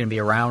government is going to be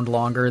around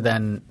longer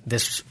than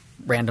this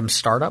random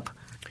startup.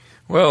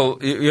 Well,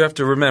 you have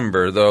to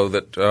remember, though,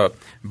 that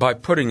by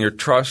putting your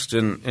trust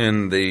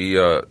in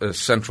the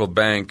central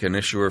bank and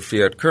issuer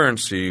fiat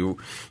currency,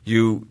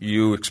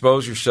 you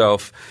expose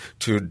yourself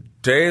to a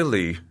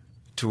daily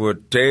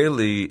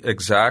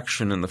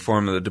exaction in the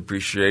form of the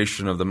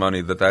depreciation of the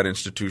money that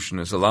institution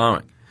is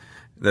allowing,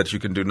 that you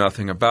can do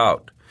nothing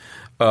about.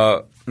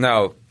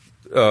 Now,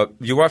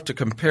 you have to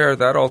compare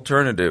that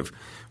alternative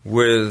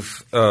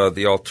with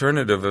the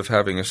alternative of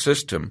having a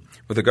system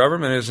where the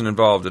government isn't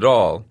involved at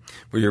all,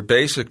 where your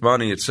basic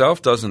money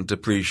itself doesn't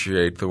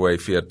depreciate the way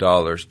fiat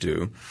dollars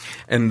do.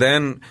 And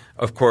then,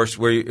 of course,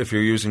 if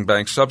you're using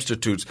bank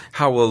substitutes,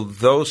 how will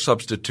those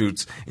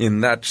substitutes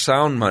in that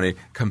sound money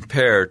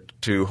compare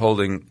to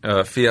holding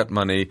fiat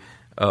money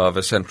of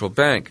a central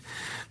bank?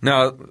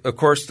 Now, of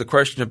course, the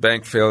question of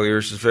bank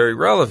failures is very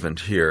relevant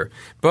here.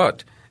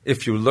 But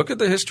if you look at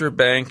the history of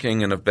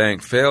banking and of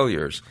bank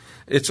failures,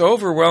 it's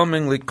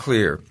overwhelmingly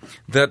clear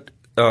that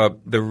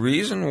the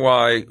reason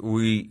why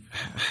we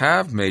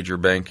have major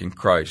banking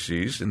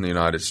crises in the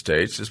United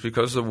States is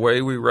because of the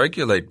way we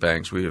regulate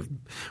banks. We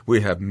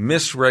have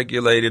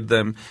misregulated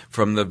them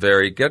from the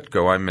very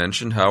get-go. I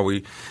mentioned how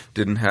we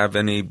didn't have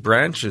any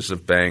branches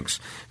of banks,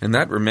 and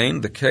that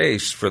remained the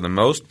case for the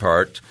most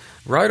part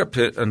right up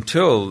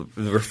until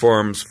the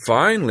reforms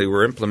finally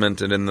were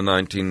implemented in the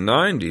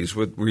 1990s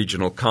with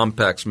regional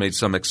compacts, made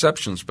some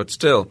exceptions, but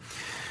still.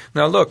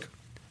 Now look,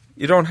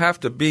 you don't have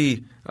to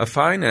be a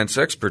finance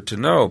expert to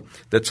know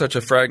that such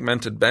a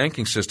fragmented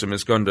banking system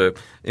is going to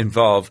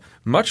involve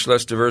much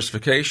less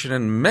diversification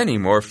and many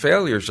more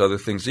failures, other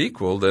things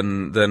equal,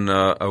 than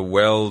a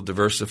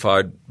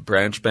well-diversified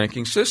branch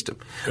banking system.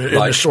 In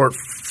a short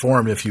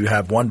form, if you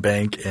have one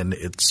bank and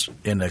it's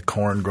in a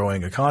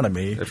corn-growing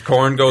economy. If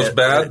corn goes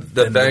bad,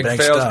 the bank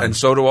fails, and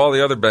so do all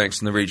the other banks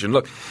in the region.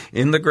 Look,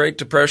 in the Great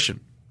Depression,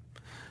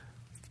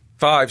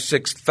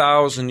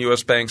 6,000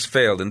 U.S. banks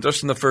failed, and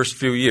just in the first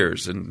few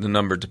years, and the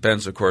number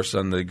depends, of course,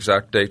 on the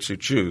exact dates you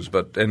choose.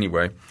 But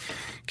anyway,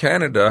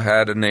 Canada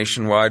had a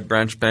nationwide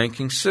branch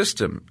banking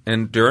system,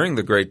 and during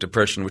the Great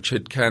Depression, which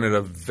hit Canada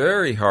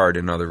very hard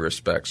in other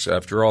respects,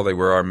 after all, they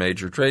were our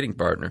major trading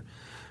partner,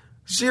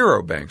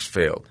 0 banks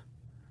failed.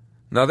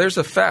 Now, there's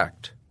a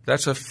fact.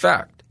 That's a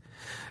fact.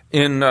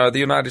 In the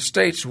United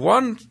States,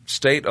 one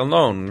state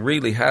alone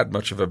really had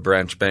much of a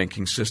branch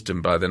banking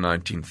system by the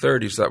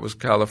 1930s. That was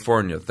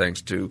California,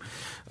 thanks to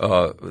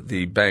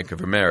the Bank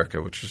of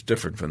America, which was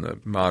different from the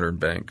modern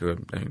bank.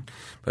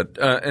 But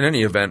in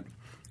any event,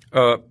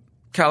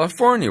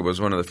 California was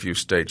one of the few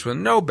states where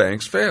no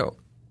banks failed.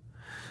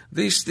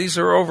 These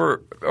are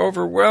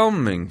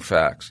overwhelming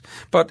facts.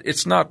 But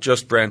it's not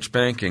just branch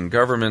banking.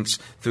 Governments,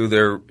 through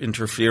their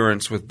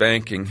interference with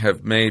banking,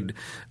 have made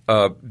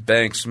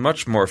banks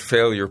much more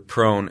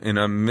failure-prone in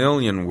a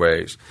million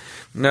ways.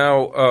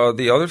 Now,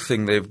 the other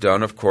thing they've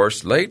done, of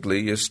course,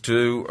 lately is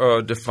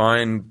to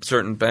define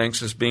certain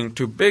banks as being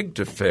too big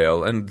to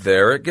fail. And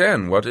there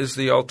again, what is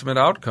the ultimate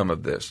outcome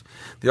of this?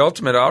 The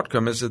ultimate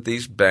outcome is that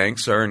these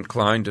banks are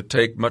inclined to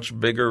take much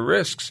bigger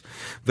risks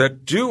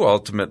that do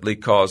ultimately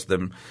cause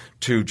them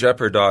to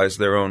jeopardize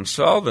their own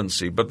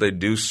solvency, but they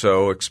do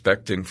so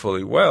expecting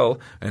fully well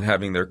and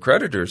having their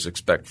creditors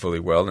expect fully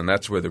well, and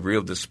that's where the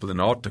real discipline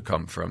ought to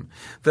come from,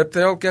 that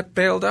they'll get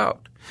bailed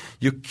out.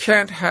 You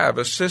can't have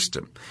a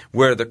system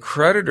where the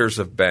creditors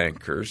of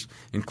bankers,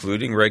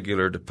 including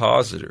regular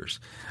depositors,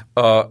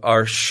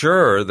 are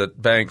sure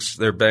that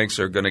their banks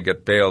are going to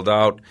get bailed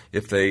out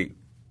if they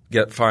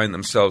find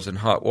themselves in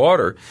hot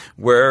water,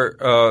 where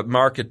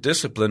market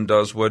discipline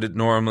does what it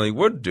normally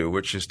would do,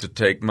 which is to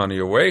take money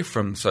away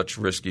from such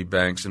risky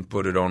banks and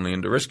put it only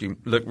into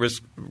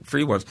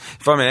risk-free ones.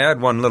 If I may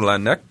add one little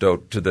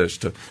anecdote to this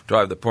to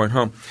drive the point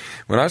home.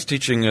 When I was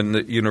teaching in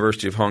the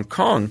University of Hong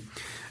Kong,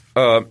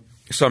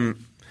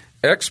 some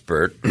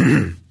expert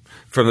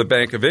from the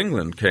Bank of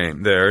England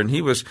came there, and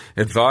he was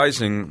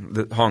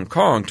advising Hong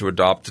Kong to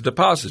adopt a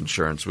deposit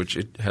insurance, which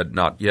it had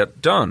not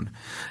yet done.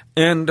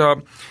 And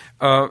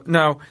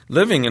now,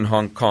 living in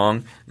Hong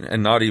Kong,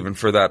 and not even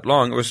for that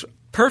long, it was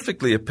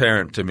perfectly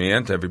apparent to me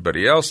and to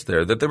everybody else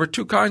there that there were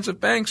two kinds of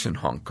banks in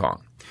Hong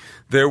Kong.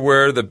 There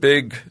were the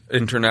big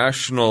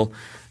international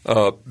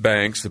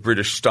banks, the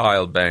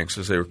British-style banks,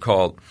 as they were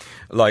called,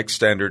 like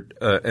Standard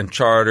and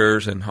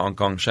Charters and Hong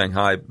Kong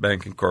Shanghai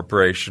Banking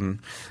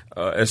Corporation,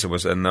 as it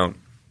was then known.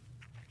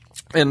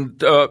 And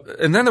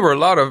then there were a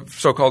lot of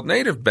so-called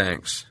native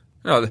banks.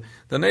 No,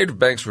 the native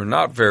banks were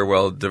not very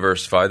well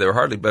diversified. They were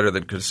hardly better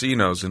than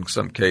casinos in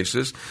some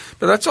cases.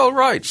 But that's all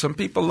right. Some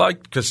people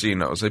liked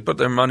casinos. They put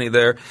their money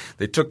there.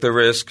 They took the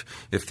risk.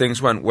 If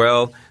things went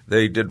well,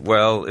 they did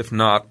well. If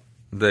not,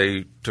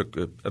 they took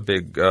a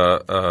big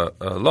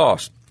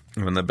loss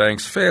when the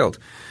banks failed.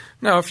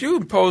 Now, if you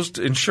imposed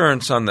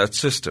insurance on that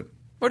system,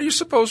 what do you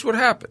suppose would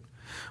happen?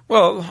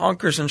 Well,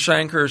 Honkers and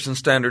Shankers and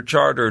Standard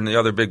Charter and the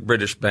other big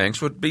British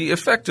banks would be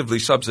effectively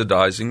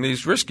subsidizing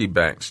ththese risky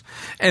banks.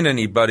 And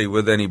anybody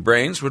with any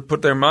brains would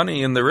put their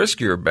money in the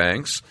riskier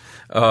banks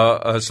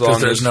as long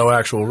as there's no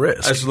actual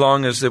risk. As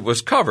long as it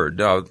was covered.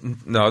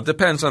 Now, it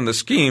depends on the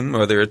scheme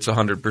whether it's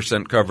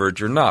 100%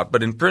 coverage or not.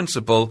 But in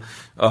principle,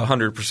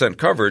 100%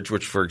 coverage,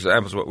 which, for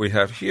example, is what we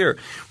have here,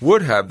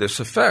 would have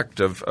this effect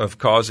of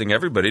causing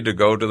everybody to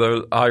go to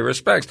the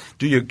high-risk banks.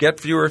 Do you get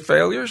fewer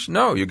failures?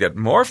 No, you get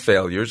more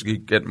failures. You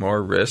get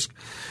more risk.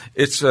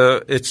 It's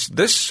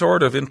this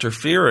sort of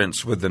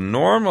interference with the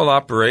normal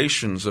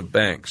operations of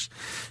banks,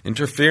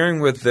 interfering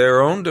with their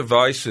own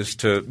devices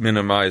to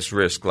minimize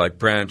risk, like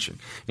branching,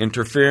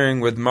 interfering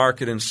with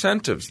market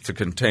incentives to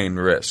contain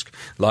risk,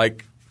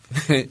 like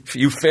if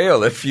you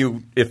fail, if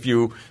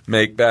you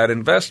make bad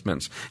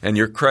investments and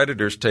your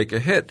creditors take a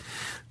hit.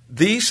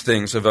 These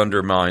things have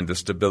undermined the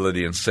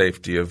stability and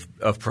safety of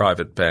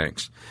private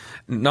banks,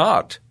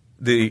 not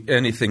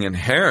anything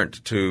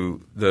inherent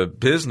to the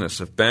business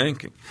of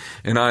banking.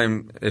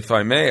 And if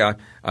I may,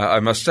 I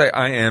must say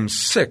I am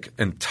sick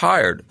and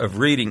tired of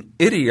reading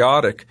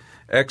idiotic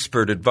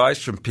expert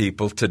advice from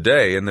people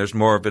today, and there's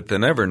more of it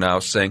than ever now,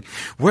 saying,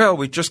 well,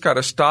 we just got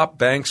to stop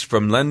banks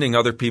from lending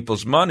other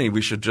people's money.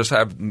 We should just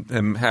have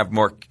them have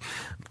more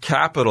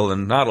capital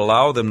and not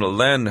allow them to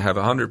lend, have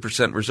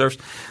 100% reserves.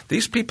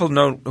 These people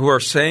who are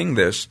saying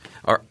this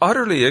are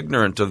utterly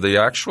ignorant of the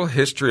actual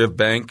history of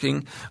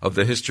banking, of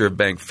the history of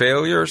bank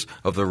failures,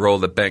 of the role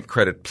that bank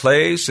credit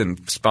plays in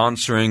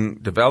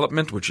sponsoring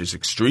development, which is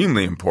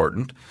extremely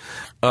important.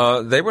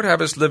 They would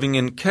have us living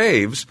in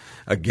caves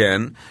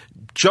again,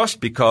 just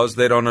because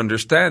they don't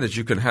understand that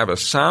you can have a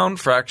sound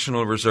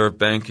fractional reserve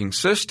banking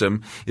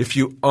system if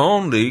you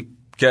only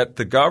get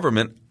the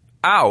government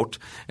out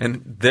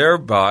and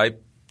thereby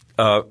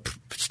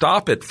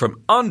stop it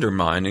from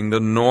undermining the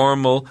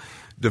normal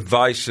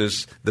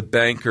devices the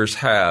bankers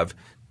have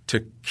to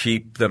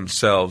keep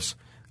themselves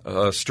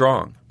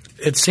strong.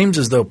 It seems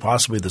as though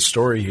possibly the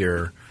story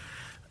here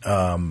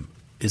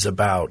is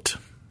about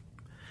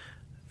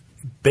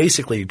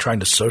basically trying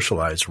to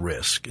socialize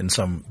risk in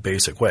some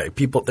basic way.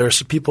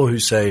 There's people who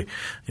say,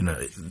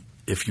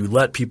 if you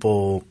let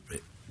people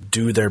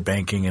do their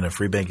banking in a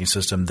free banking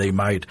system, they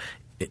might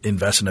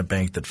invest in a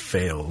bank that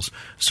fails.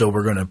 So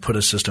we're going to put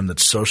a system that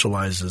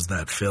socializes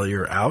that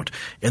failure out.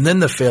 And then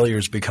the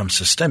failures become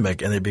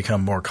systemic and they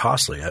become more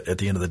costly at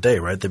the end of the day,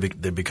 right?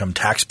 They become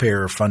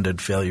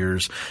taxpayer-funded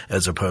failures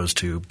as opposed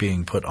to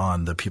being put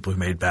on the people who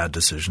made bad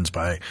decisions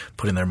by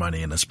putting their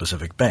money in a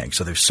specific bank.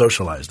 So they've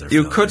socialized their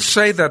failures. You could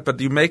say that, but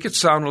you make it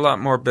sound a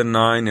lot more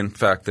benign, in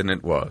fact, than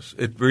it was.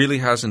 It really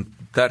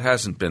hasn't. That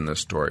hasn't been the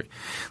story.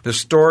 The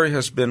story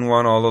has been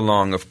one all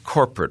along of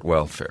corporate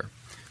welfare.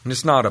 And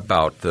it's not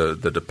about the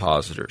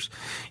depositors.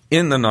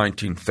 In the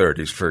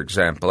 1930s, for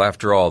example,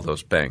 after all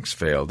those banks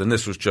failed, and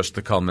this was just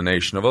the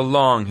culmination of a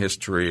long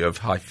history of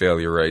high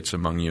failure rates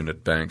among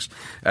unit banks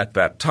at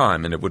that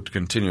time, and it would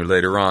continue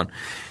later on,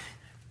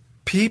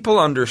 people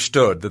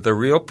understood that the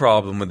real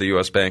problem with the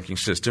U.S. banking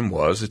system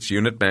was its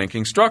unit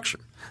banking structure.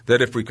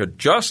 That if we could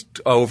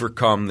just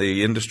overcome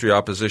the industry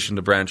opposition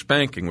to branch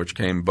banking, which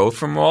came both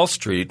from Wall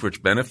Street,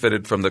 which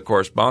benefited from the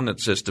correspondent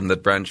system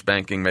that branch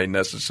banking made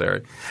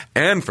necessary,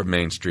 and from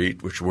Main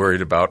Street, which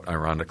worried about,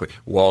 ironically,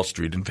 Wall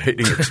Street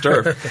invading its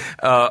turf.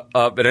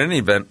 But in any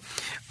event,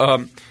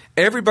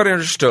 everybody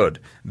understood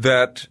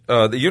that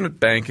the unit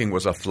banking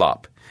was a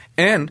flop.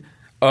 And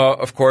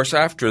of course,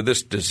 after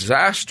this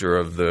disaster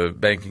of the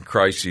banking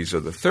crises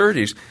of the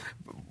 30s,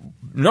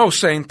 no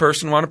sane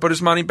person wanted to put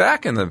his money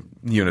back in the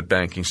unit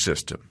banking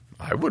system.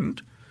 I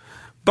wouldn't.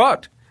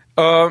 But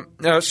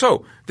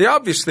so the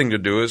obvious thing to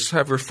do is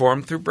have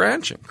reform through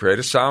branching, create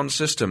a sound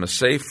system, a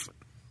safe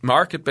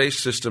market-based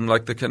system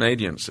like the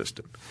Canadian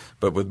system,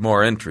 but with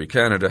more entry.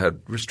 Canada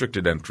had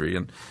restricted entry,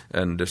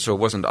 and so it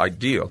wasn't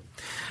ideal.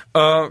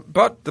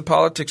 But the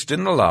politics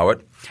didn't allow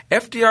it.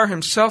 FDR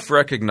himself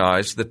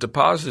recognized that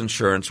deposit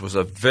insurance was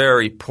a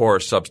very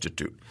poor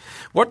substitute.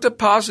 What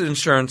deposit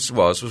insurance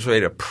was a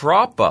way to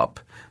prop up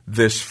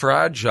this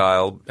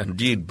fragile,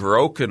 indeed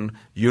broken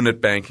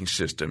unit banking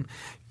system,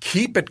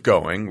 keep it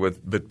going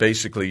but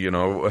basically,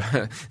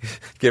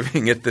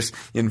 giving it this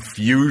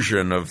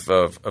infusion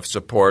of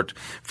support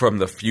from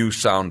the few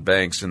sound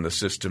banks in the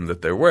system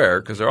that there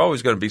were, because there are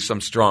always going to be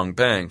some strong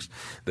banks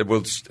that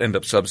will end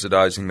up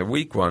subsidizing the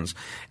weak ones.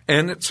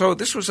 And so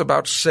this was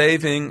about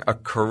saving a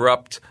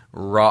corrupt,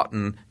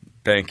 rotten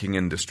banking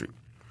industry.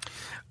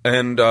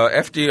 And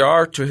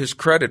FDR, to his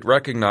credit,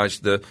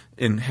 recognized the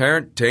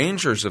inherent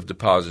dangers of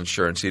deposit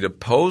insurance. He'd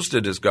opposed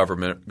it as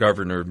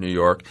governor of New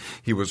York.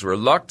 He was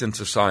reluctant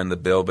to sign the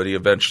bill, but he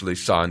eventually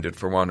signed it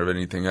for want of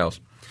anything else.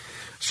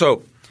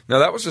 So now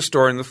that was the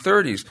story in the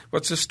 30s.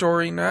 What's the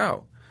story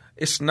now?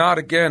 It's not,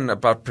 again,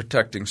 about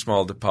protecting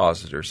small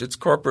depositors. It's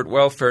corporate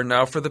welfare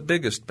now for the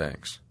biggest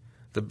banks.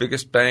 The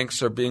biggest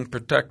banks are being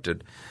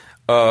protected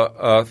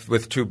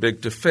with too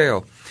big to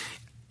fail.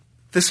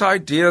 This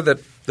idea that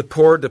the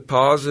poor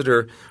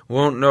depositor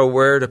won't know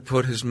where to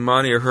put his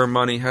money or her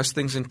money has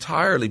things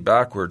entirely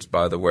backwards,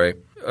 by the way.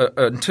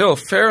 Until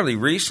fairly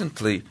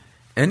recently,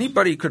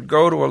 anybody could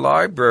go to a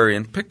library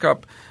and pick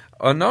up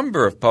a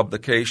number of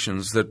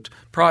publications,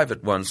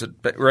 private ones,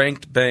 that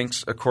ranked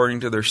banks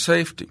according to their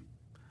safety.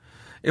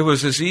 It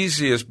was as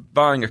easy as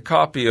buying a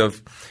copy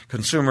of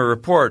Consumer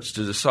Reports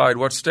to decide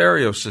what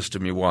stereo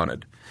system you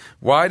wanted.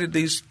 Why did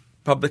these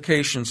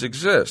publications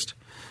exist?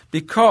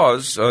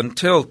 Because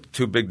until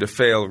Too Big to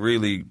Fail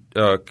really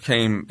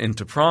came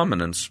into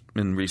prominence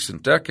in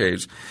recent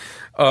decades,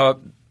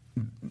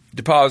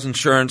 deposit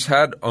insurance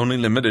had only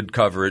limited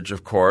coverage,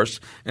 of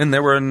course, and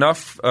there were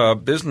enough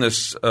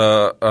business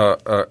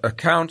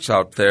accounts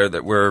out there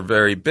that were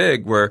very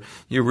big where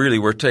you really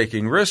were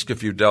taking risk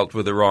if you dealt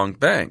with the wrong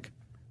bank,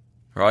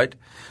 right?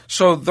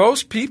 So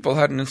those people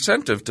had an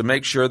incentive to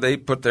make sure they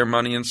put their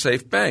money in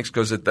safe banks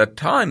because at that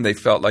time they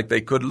felt like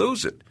they could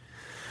lose it.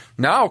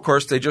 Now, of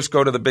course, they just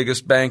go to the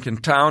biggest bank in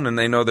town and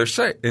they know they're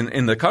safe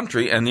in the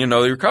country, and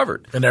you're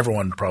covered. And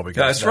everyone probably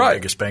goes to the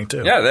biggest bank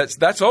too. Yeah,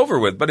 that's over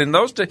with. But in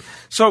those days,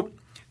 so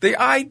the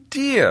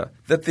idea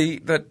that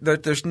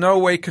that there's no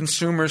way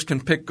consumers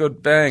can pick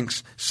good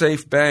banks,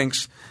 safe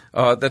banks,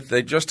 that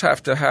they just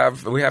have to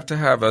have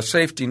a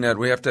safety net,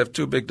 we have to have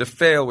Too Big to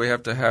Fail, we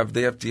have to have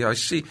the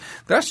FDIC.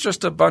 That's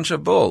just a bunch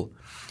of bull.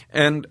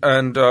 And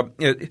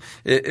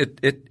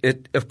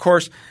it of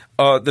course.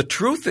 The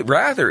truth,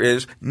 rather,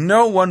 is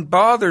no one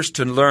bothers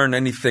to learn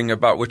anything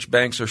about which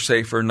banks are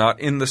safe or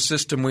not in the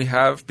system we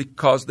have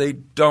because they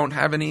don't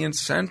have any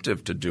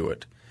incentive to do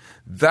it.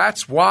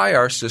 That's why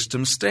our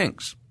system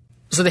stinks.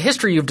 So the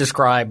history you've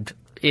described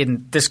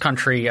in this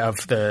country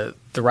of the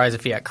rise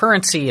of fiat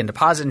currency and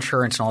deposit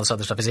insurance and all this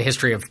other stuff is a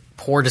history of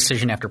poor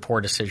decision after poor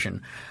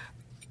decision.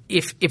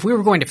 If we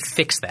were going to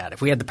fix that,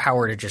 if we had the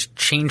power to just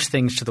change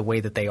things to the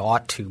way that they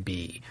ought to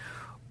be,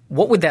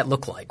 what would that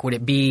look like? Would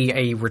it be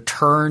a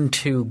return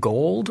to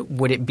gold?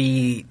 Would it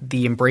be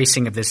the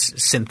embracing of this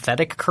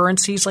synthetic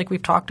currencies like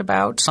we've talked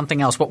about?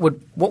 Something else? What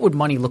would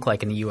money look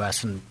like in the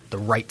U.S. in the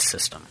right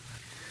system?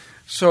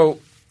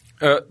 So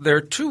there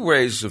are two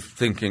ways of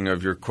thinking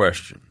of your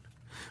question.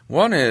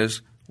 One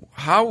is,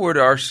 how would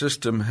our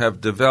system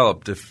have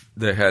developed if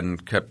they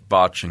hadn't kept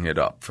botching it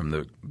up from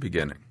the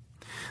beginning?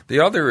 The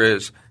other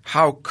is,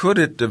 how could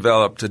it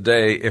develop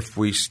today if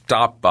we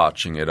stop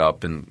botching it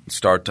up and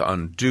start to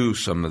undo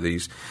some of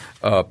these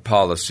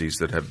policies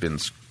that have been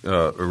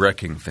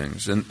wrecking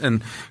things?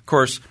 And of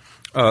course,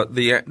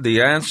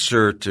 the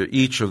answer to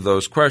each of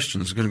those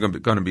questions is going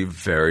to be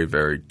very,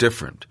 very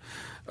different.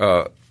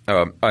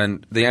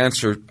 And the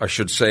answer, I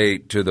should say,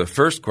 to the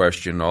first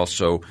question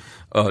also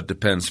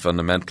depends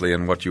fundamentally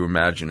on what you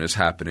imagine is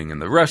happening in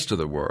the rest of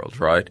the world,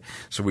 right?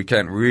 So we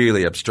can't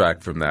really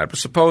abstract from that. But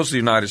suppose the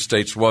United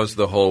States was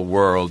the whole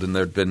world and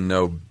there'd been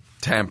no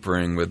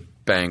tampering with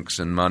banks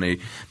and money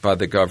by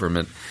the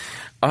government.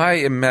 I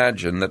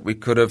imagine that we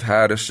could have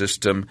had a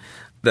system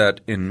that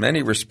in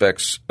many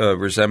respects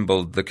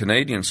resembled the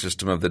Canadian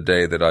system of the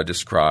day that I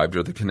described,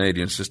 or the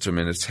Canadian system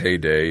in its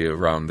heyday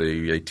around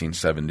the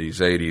 1870s,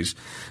 80s,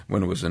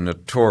 when it was a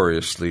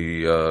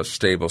notoriously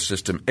stable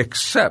system,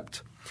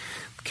 except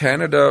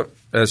Canada,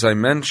 as I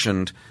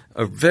mentioned,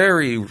 a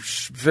very,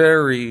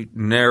 very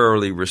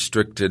narrowly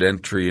restricted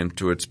entry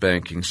into its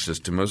banking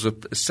system. It was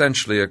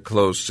essentially a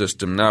closed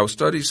system. Now,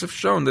 studies have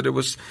shown that it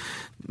was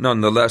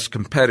nonetheless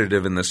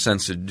competitive in the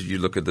sense that you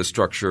look at the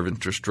structure of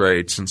interest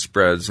rates and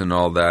spreads and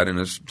all that, and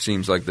it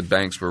seems like the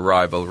banks were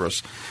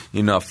rivalrous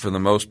enough for the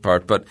most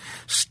part. But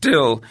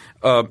still,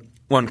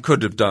 one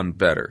could have done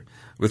better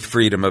with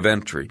freedom of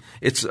entry.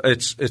 It's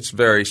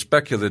very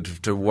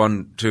speculative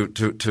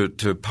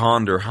to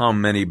ponder how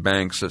many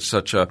banks at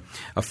such a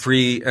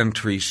free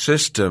entry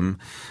system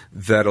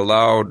that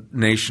allowed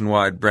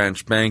nationwide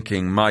branch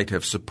banking might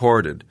have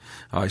supported.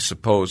 I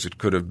suppose it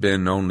could have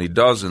been only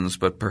dozens,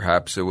 but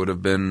perhaps it would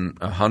have been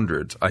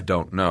hundreds. I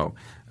don't know.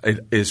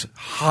 It is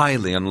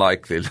highly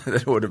unlikely that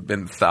it would have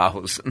been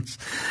thousands.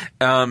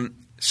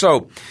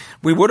 So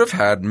we would have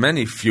had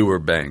many fewer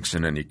banks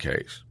in any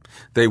case.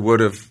 They would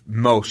have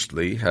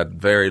mostly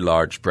had very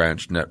large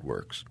branch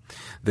networks.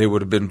 They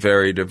would have been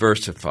very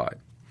diversified.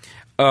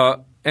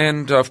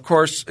 And, of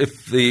course,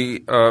 if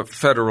the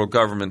federal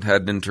government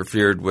had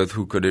interfered with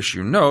who could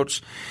issue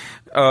notes,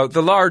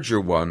 the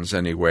larger ones,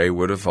 anyway,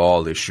 would have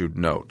all issued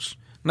notes.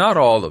 Not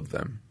all of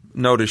them.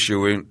 Note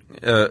issuing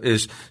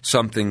is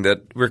something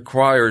that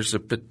requires a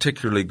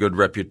particularly good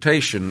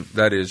reputation.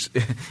 That is,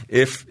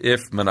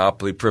 if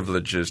monopoly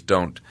privileges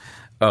don't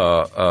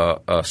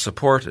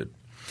support it.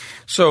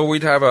 So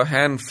we'd have a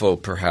handful,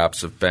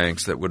 perhaps, of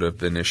banks that would have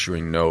been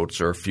issuing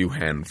notes, or a few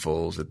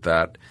handfuls at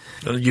that.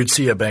 You'd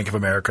see a Bank of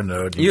America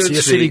note. You'd see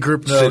a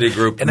Citigroup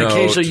note. And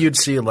occasionally you'd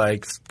see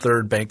like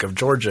Third Bank of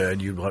Georgia,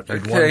 and you'd wonder,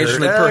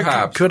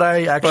 perhaps. Could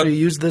I actually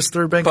use this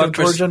Third Bank of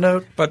Georgia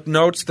note? But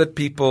notes that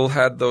people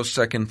had those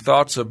second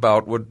thoughts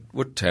about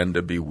would tend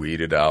to be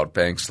weeded out.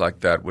 Banks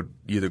like that would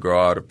either go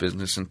out of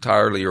business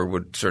entirely or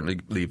would certainly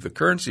leave the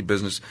currency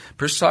business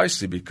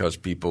precisely because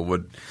people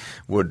would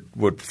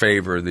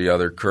favor the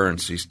other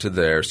currencies to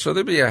theirs. So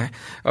there'd be a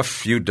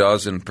few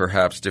dozen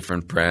perhaps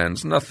different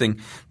brands, nothing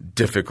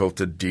difficult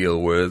to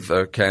deal with.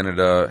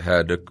 Canada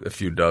had a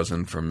few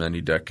dozen for many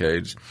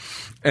decades.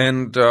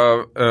 And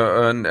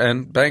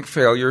bank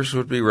failures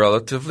would be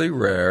relatively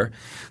rare.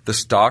 The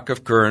stock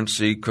of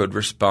currency could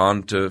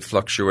respond to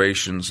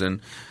fluctuations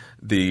in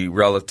the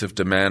relative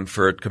demand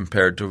for it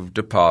compared to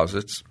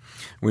deposits.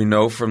 We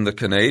know from the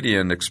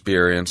Canadian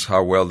experience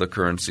how well the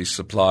currency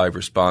supply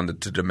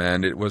responded to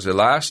demand. It was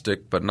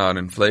elastic but not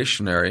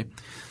inflationary.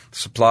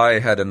 Supply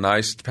had a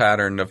nice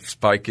pattern of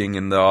spiking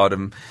in the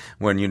autumn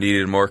when you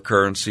needed more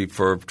currency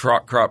for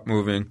crop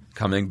moving,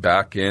 coming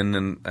back in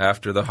and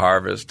after the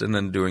harvest, and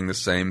then doing the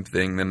same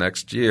thing the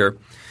next year.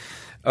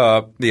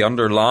 The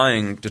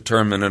underlying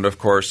determinant, of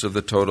course, of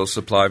the total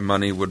supply of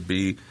money would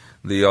be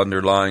the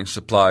underlying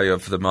supply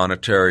of the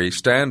monetary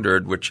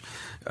standard, which,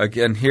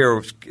 again,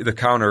 here the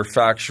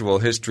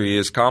counterfactual history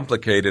is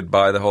complicated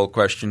by the whole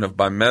question of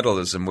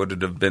bimetallism. Would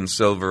it have been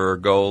silver or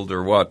gold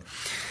or what?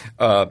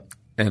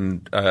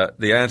 And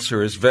the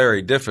answer is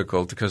very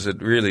difficult because it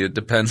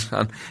depends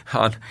on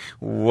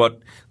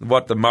what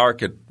the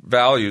market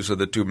values of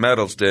the two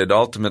metals did.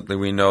 Ultimately,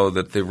 we know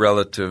that the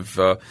relative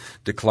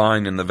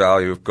decline in the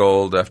value of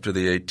gold after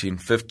the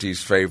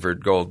 1850s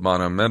favored gold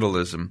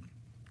monometallism.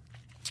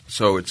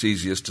 So it's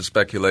easiest to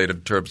speculate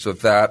in terms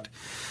of that.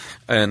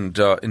 And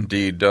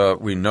indeed,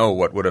 we know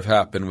what would have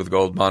happened with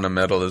gold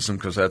monometallism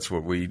because that's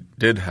what we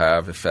did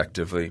have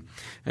effectively.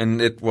 And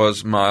it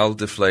was mild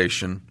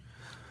deflation,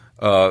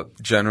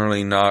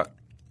 generally not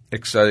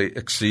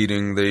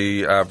exceeding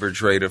the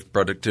average rate of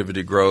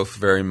productivity growth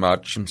very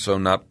much, and so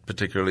not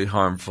particularly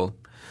harmful.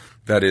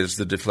 That is,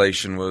 the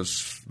deflation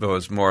was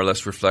more or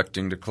less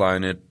reflecting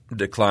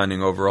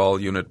declining overall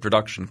unit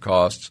production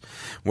costs.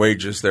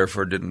 Wages,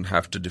 therefore, didn't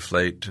have to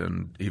deflate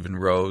and even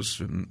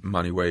rose in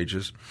money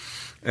wages.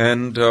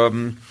 And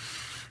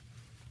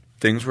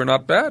things were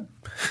not bad.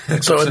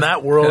 So in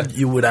that world,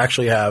 you would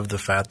actually have the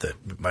fact that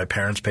my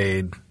parents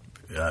paid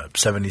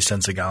 70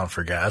 cents a gallon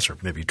for gas, or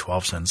maybe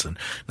 12 cents in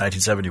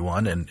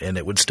 1971, and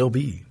it would still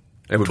be.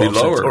 It would be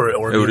lower. It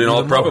would in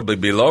all probably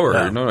be lower.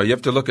 Yeah. No, you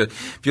have to look at –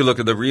 if you look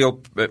at the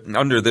real –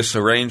 under this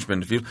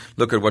arrangement, if you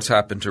look at what's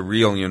happened to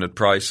real unit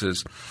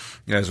prices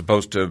as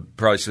opposed to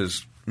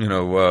prices,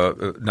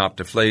 not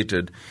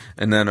deflated,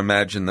 and then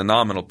imagine the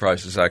nominal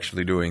prices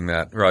actually doing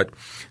that, right?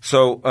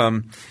 So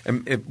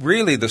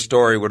really the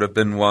story would have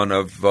been one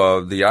of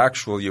the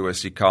actual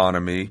U.S.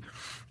 economy,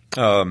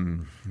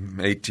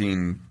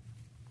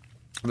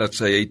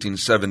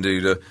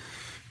 1870 to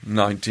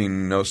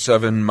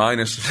 1907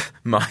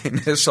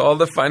 minus all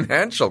the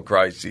financial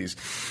crises,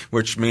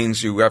 which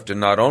means you have to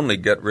not only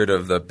get rid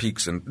of the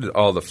peaks and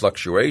all the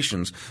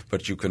fluctuations,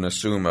 but you can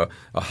assume a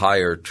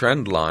higher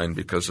trend line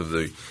because of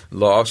the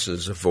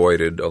losses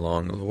avoided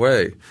along the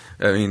way.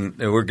 I mean,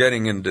 we're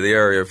getting into the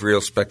area of real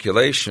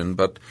speculation,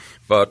 but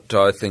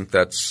I think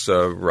that's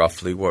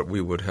roughly what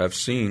we would have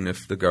seen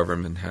if the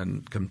government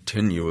hadn't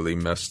continually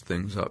messed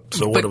things up.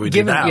 So what do we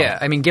do now? Yeah,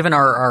 I mean, given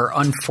our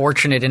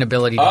unfortunate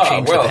inability to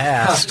change the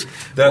past,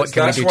 what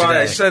can we do today? That's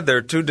why I said there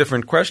are two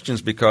different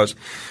questions, because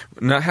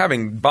not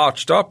having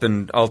botched up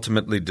and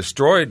ultimately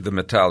destroyed the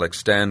metallic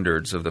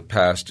standards of the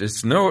past,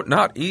 it's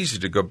not easy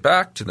to go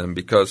back to them,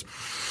 because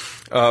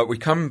we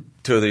come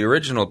to the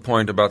original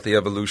point about the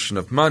evolution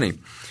of money.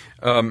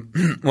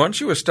 Once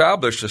you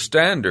establish a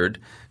standard,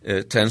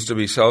 it tends to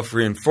be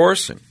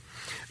self-reinforcing,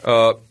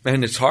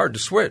 and it's hard to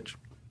switch.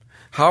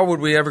 How would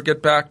we ever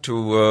get back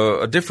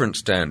to a different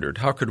standard?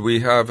 How could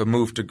we have a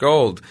move to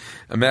gold?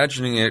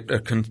 Imagining it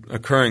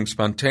occurring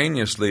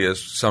spontaneously,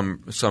 as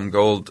some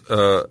gold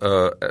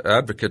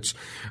advocates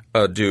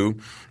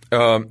do,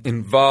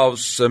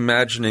 involves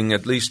imagining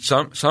at least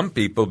some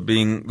people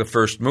being the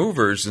first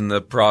movers in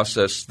the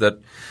process that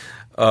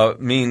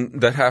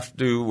have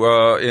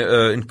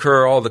to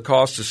incur all the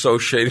costs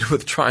associated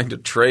with trying to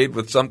trade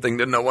with something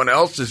that no one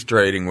else is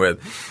trading with.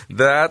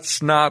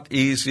 That's not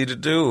easy to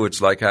do.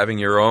 It's like having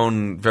your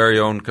very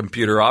own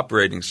computer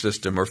operating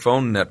system or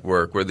phone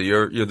network where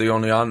you're the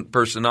only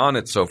person on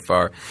it so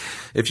far.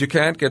 If you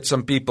can't get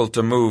some people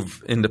to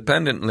move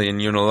independently and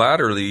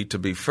unilaterally to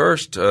be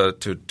first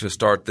to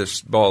start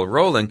this ball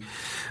rolling,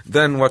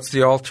 then what's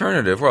the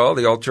alternative? Well,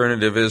 the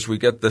alternative is we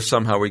get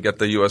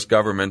the U.S.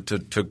 government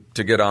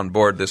to get on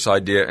board this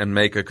idea and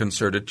make a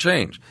concerted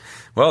change.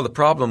 Well, the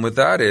problem with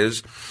that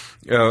is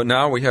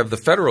now we have the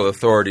federal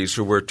authorities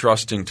who we're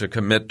trusting to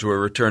commit to a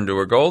return to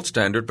a gold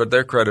standard, but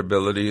their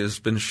credibility has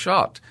been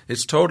shot.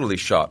 It's totally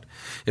shot.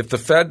 If the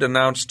Fed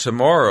announced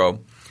tomorrow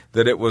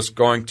that it was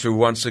going to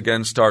once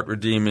again start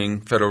redeeming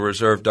Federal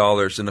Reserve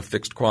dollars in a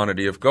fixed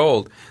quantity of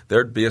gold,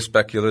 there'd be a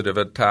speculative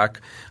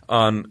attack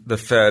on the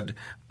Fed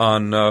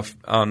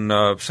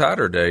on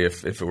Saturday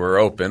if it were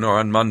open, or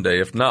on Monday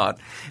if not.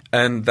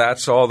 And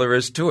that's all there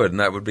is to it, and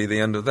that would be the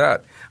end of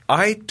that.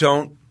 I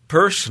don't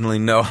personally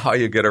know how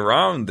you get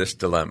around this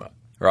dilemma,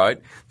 right?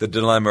 The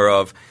dilemma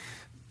of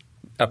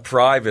a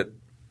private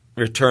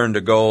return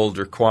to gold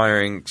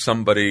requiring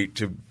somebody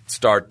to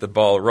start the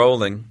ball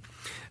rolling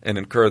and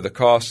incur the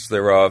costs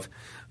thereof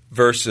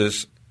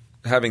versus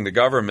having the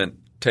government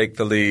take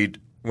the lead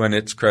when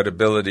its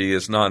credibility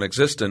is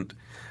non-existent.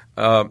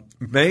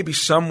 Maybe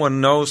someone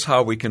knows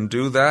how we can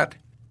do that,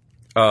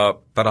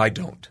 but I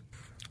don't.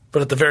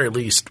 But at the very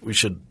least, we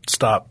should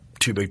stop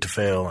too big to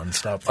fail and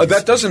stop.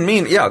 That doesn't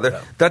mean,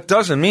 that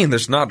doesn't mean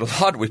there's not a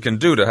lot we can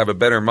do to have a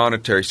better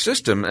monetary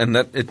system, and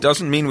that it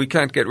doesn't mean we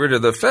can't get rid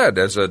of the Fed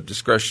as a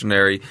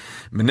discretionary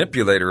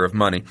manipulator of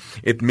money.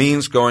 It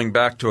means going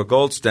back to a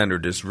gold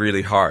standard is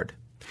really hard.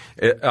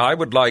 I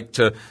would like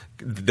to,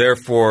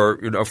 therefore,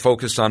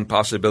 focus on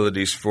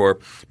possibilities for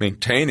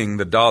maintaining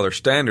the dollar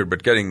standard,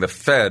 but getting the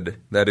Fed,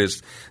 that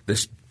is,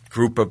 this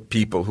group of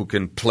people who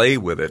can play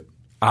with it,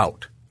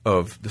 out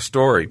of the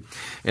story.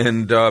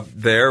 And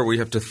there we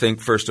have to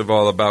think, first of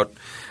all, about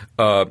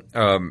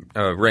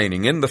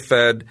reining in the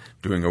Fed,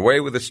 doing away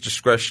with its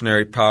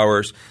discretionary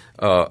powers.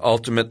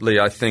 Ultimately,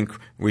 I think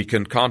we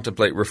can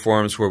contemplate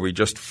reforms where we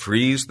just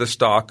freeze the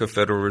stock of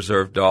Federal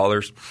Reserve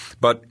dollars.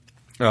 But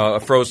a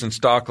frozen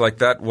stock like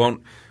that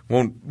won't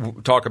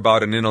talk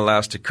about an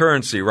inelastic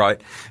currency, right?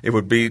 It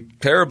would be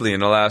terribly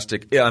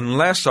inelastic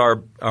unless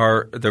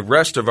the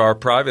rest of our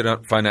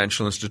private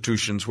financial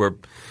institutions were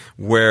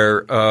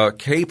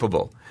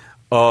capable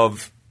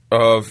of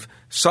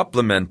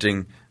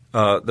supplementing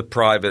the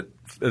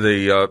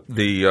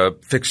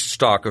fixed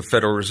stock of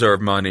Federal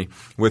Reserve money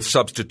with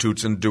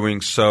substitutes, and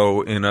doing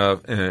so in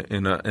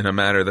a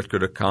manner that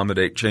could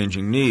accommodate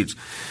changing needs.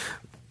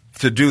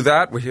 To do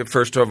that, we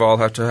first of all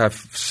have to have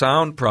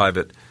sound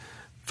private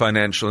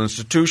financial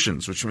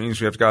institutions, which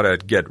means we've got to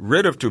get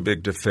rid of too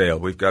big to fail.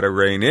 We've got to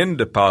rein in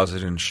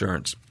deposit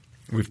insurance.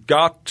 We've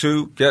got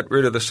to get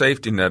rid of the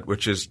safety net,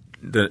 which is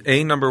the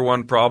number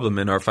one problem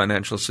in our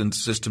financial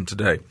system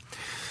today.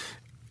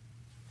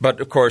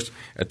 But, of course,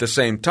 at the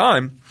same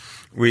time,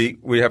 we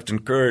have to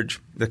encourage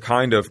the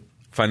kind of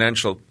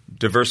financial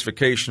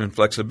diversification and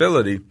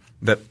flexibility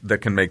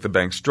that can make the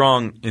banks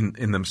strong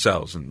in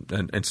themselves,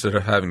 and instead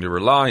of having to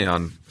rely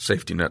on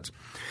safety nets.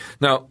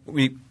 Now,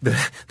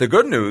 the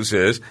good news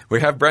is we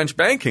have branch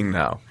banking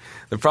now.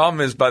 The problem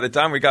is by the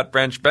time we got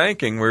branch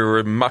banking, we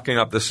were mucking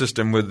up the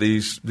system with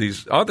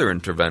these other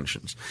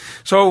interventions.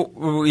 So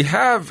we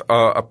have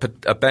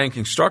a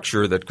banking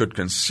structure that could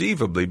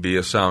conceivably be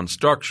a sound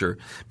structure,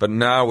 but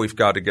now we've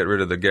got to get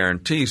rid of the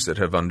guarantees that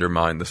have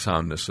undermined the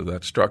soundness of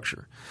that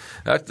structure.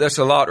 That's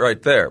a lot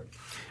right there.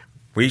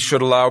 We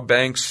should allow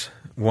banks,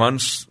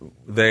 once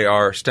they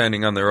are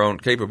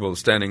capable of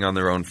standing on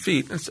their own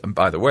feet. And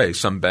by the way,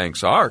 some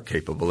banks are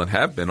capable and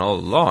have been all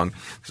along.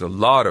 There's a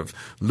lot of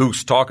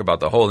loose talk about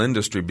the whole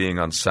industry being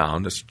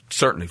unsound. It's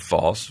certainly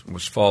false. It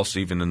was false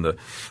even in the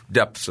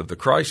depths of the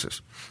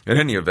crisis. In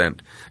any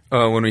event,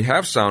 when we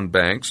have sound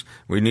banks,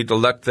 we need to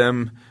let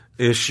them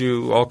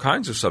issue all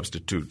kinds of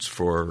substitutes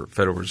for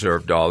Federal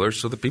Reserve dollars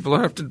so that people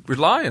don't have to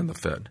rely on the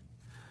Fed.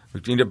 We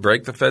need to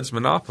break the Fed's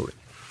monopoly.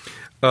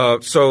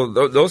 So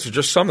those are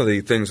just some of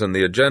the things on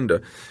the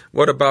agenda.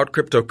 What about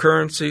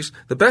cryptocurrencies?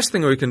 The best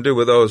thing we can do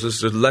with those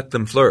is to let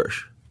them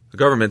flourish. The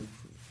government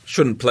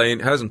hasn't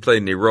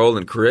played any role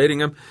in creating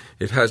them.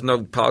 It has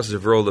no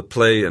positive role to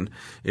play in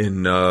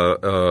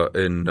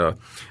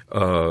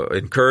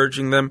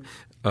encouraging them.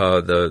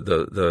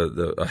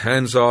 The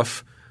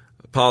hands-off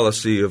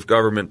policy of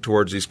government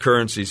towards these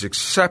currencies,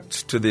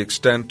 except to the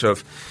extent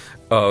of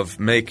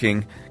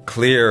making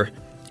clear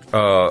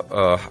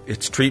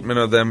its treatment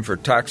of them for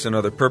tax and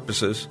other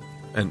purposes.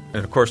 And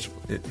of course,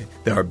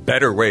 there are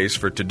better ways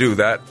for it to do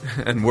that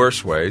and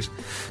worse ways.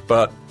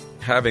 But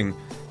having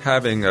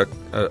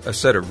a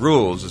set of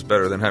rules is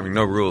better than having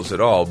no rules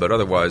at all. But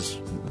otherwise,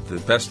 the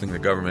best thing the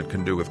government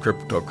can do with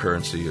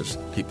cryptocurrency is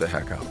keep the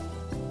heck out.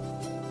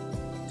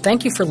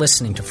 Thank you for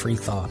listening to Free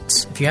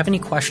Thoughts. If you have any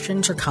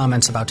questions or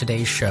comments about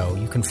today's show,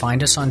 you can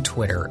find us on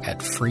Twitter at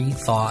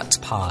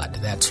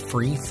FreeThoughtsPod. That's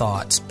Free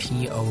Thoughts,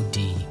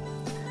 P-O-D.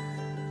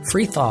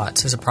 Free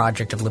Thoughts is a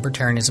project of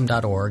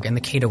Libertarianism.org and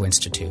the Cato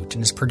Institute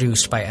and is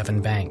produced by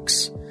Evan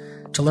Banks.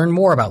 To learn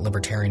more about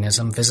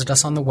libertarianism, visit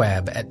us on the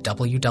web at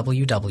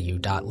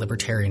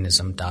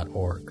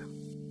www.libertarianism.org.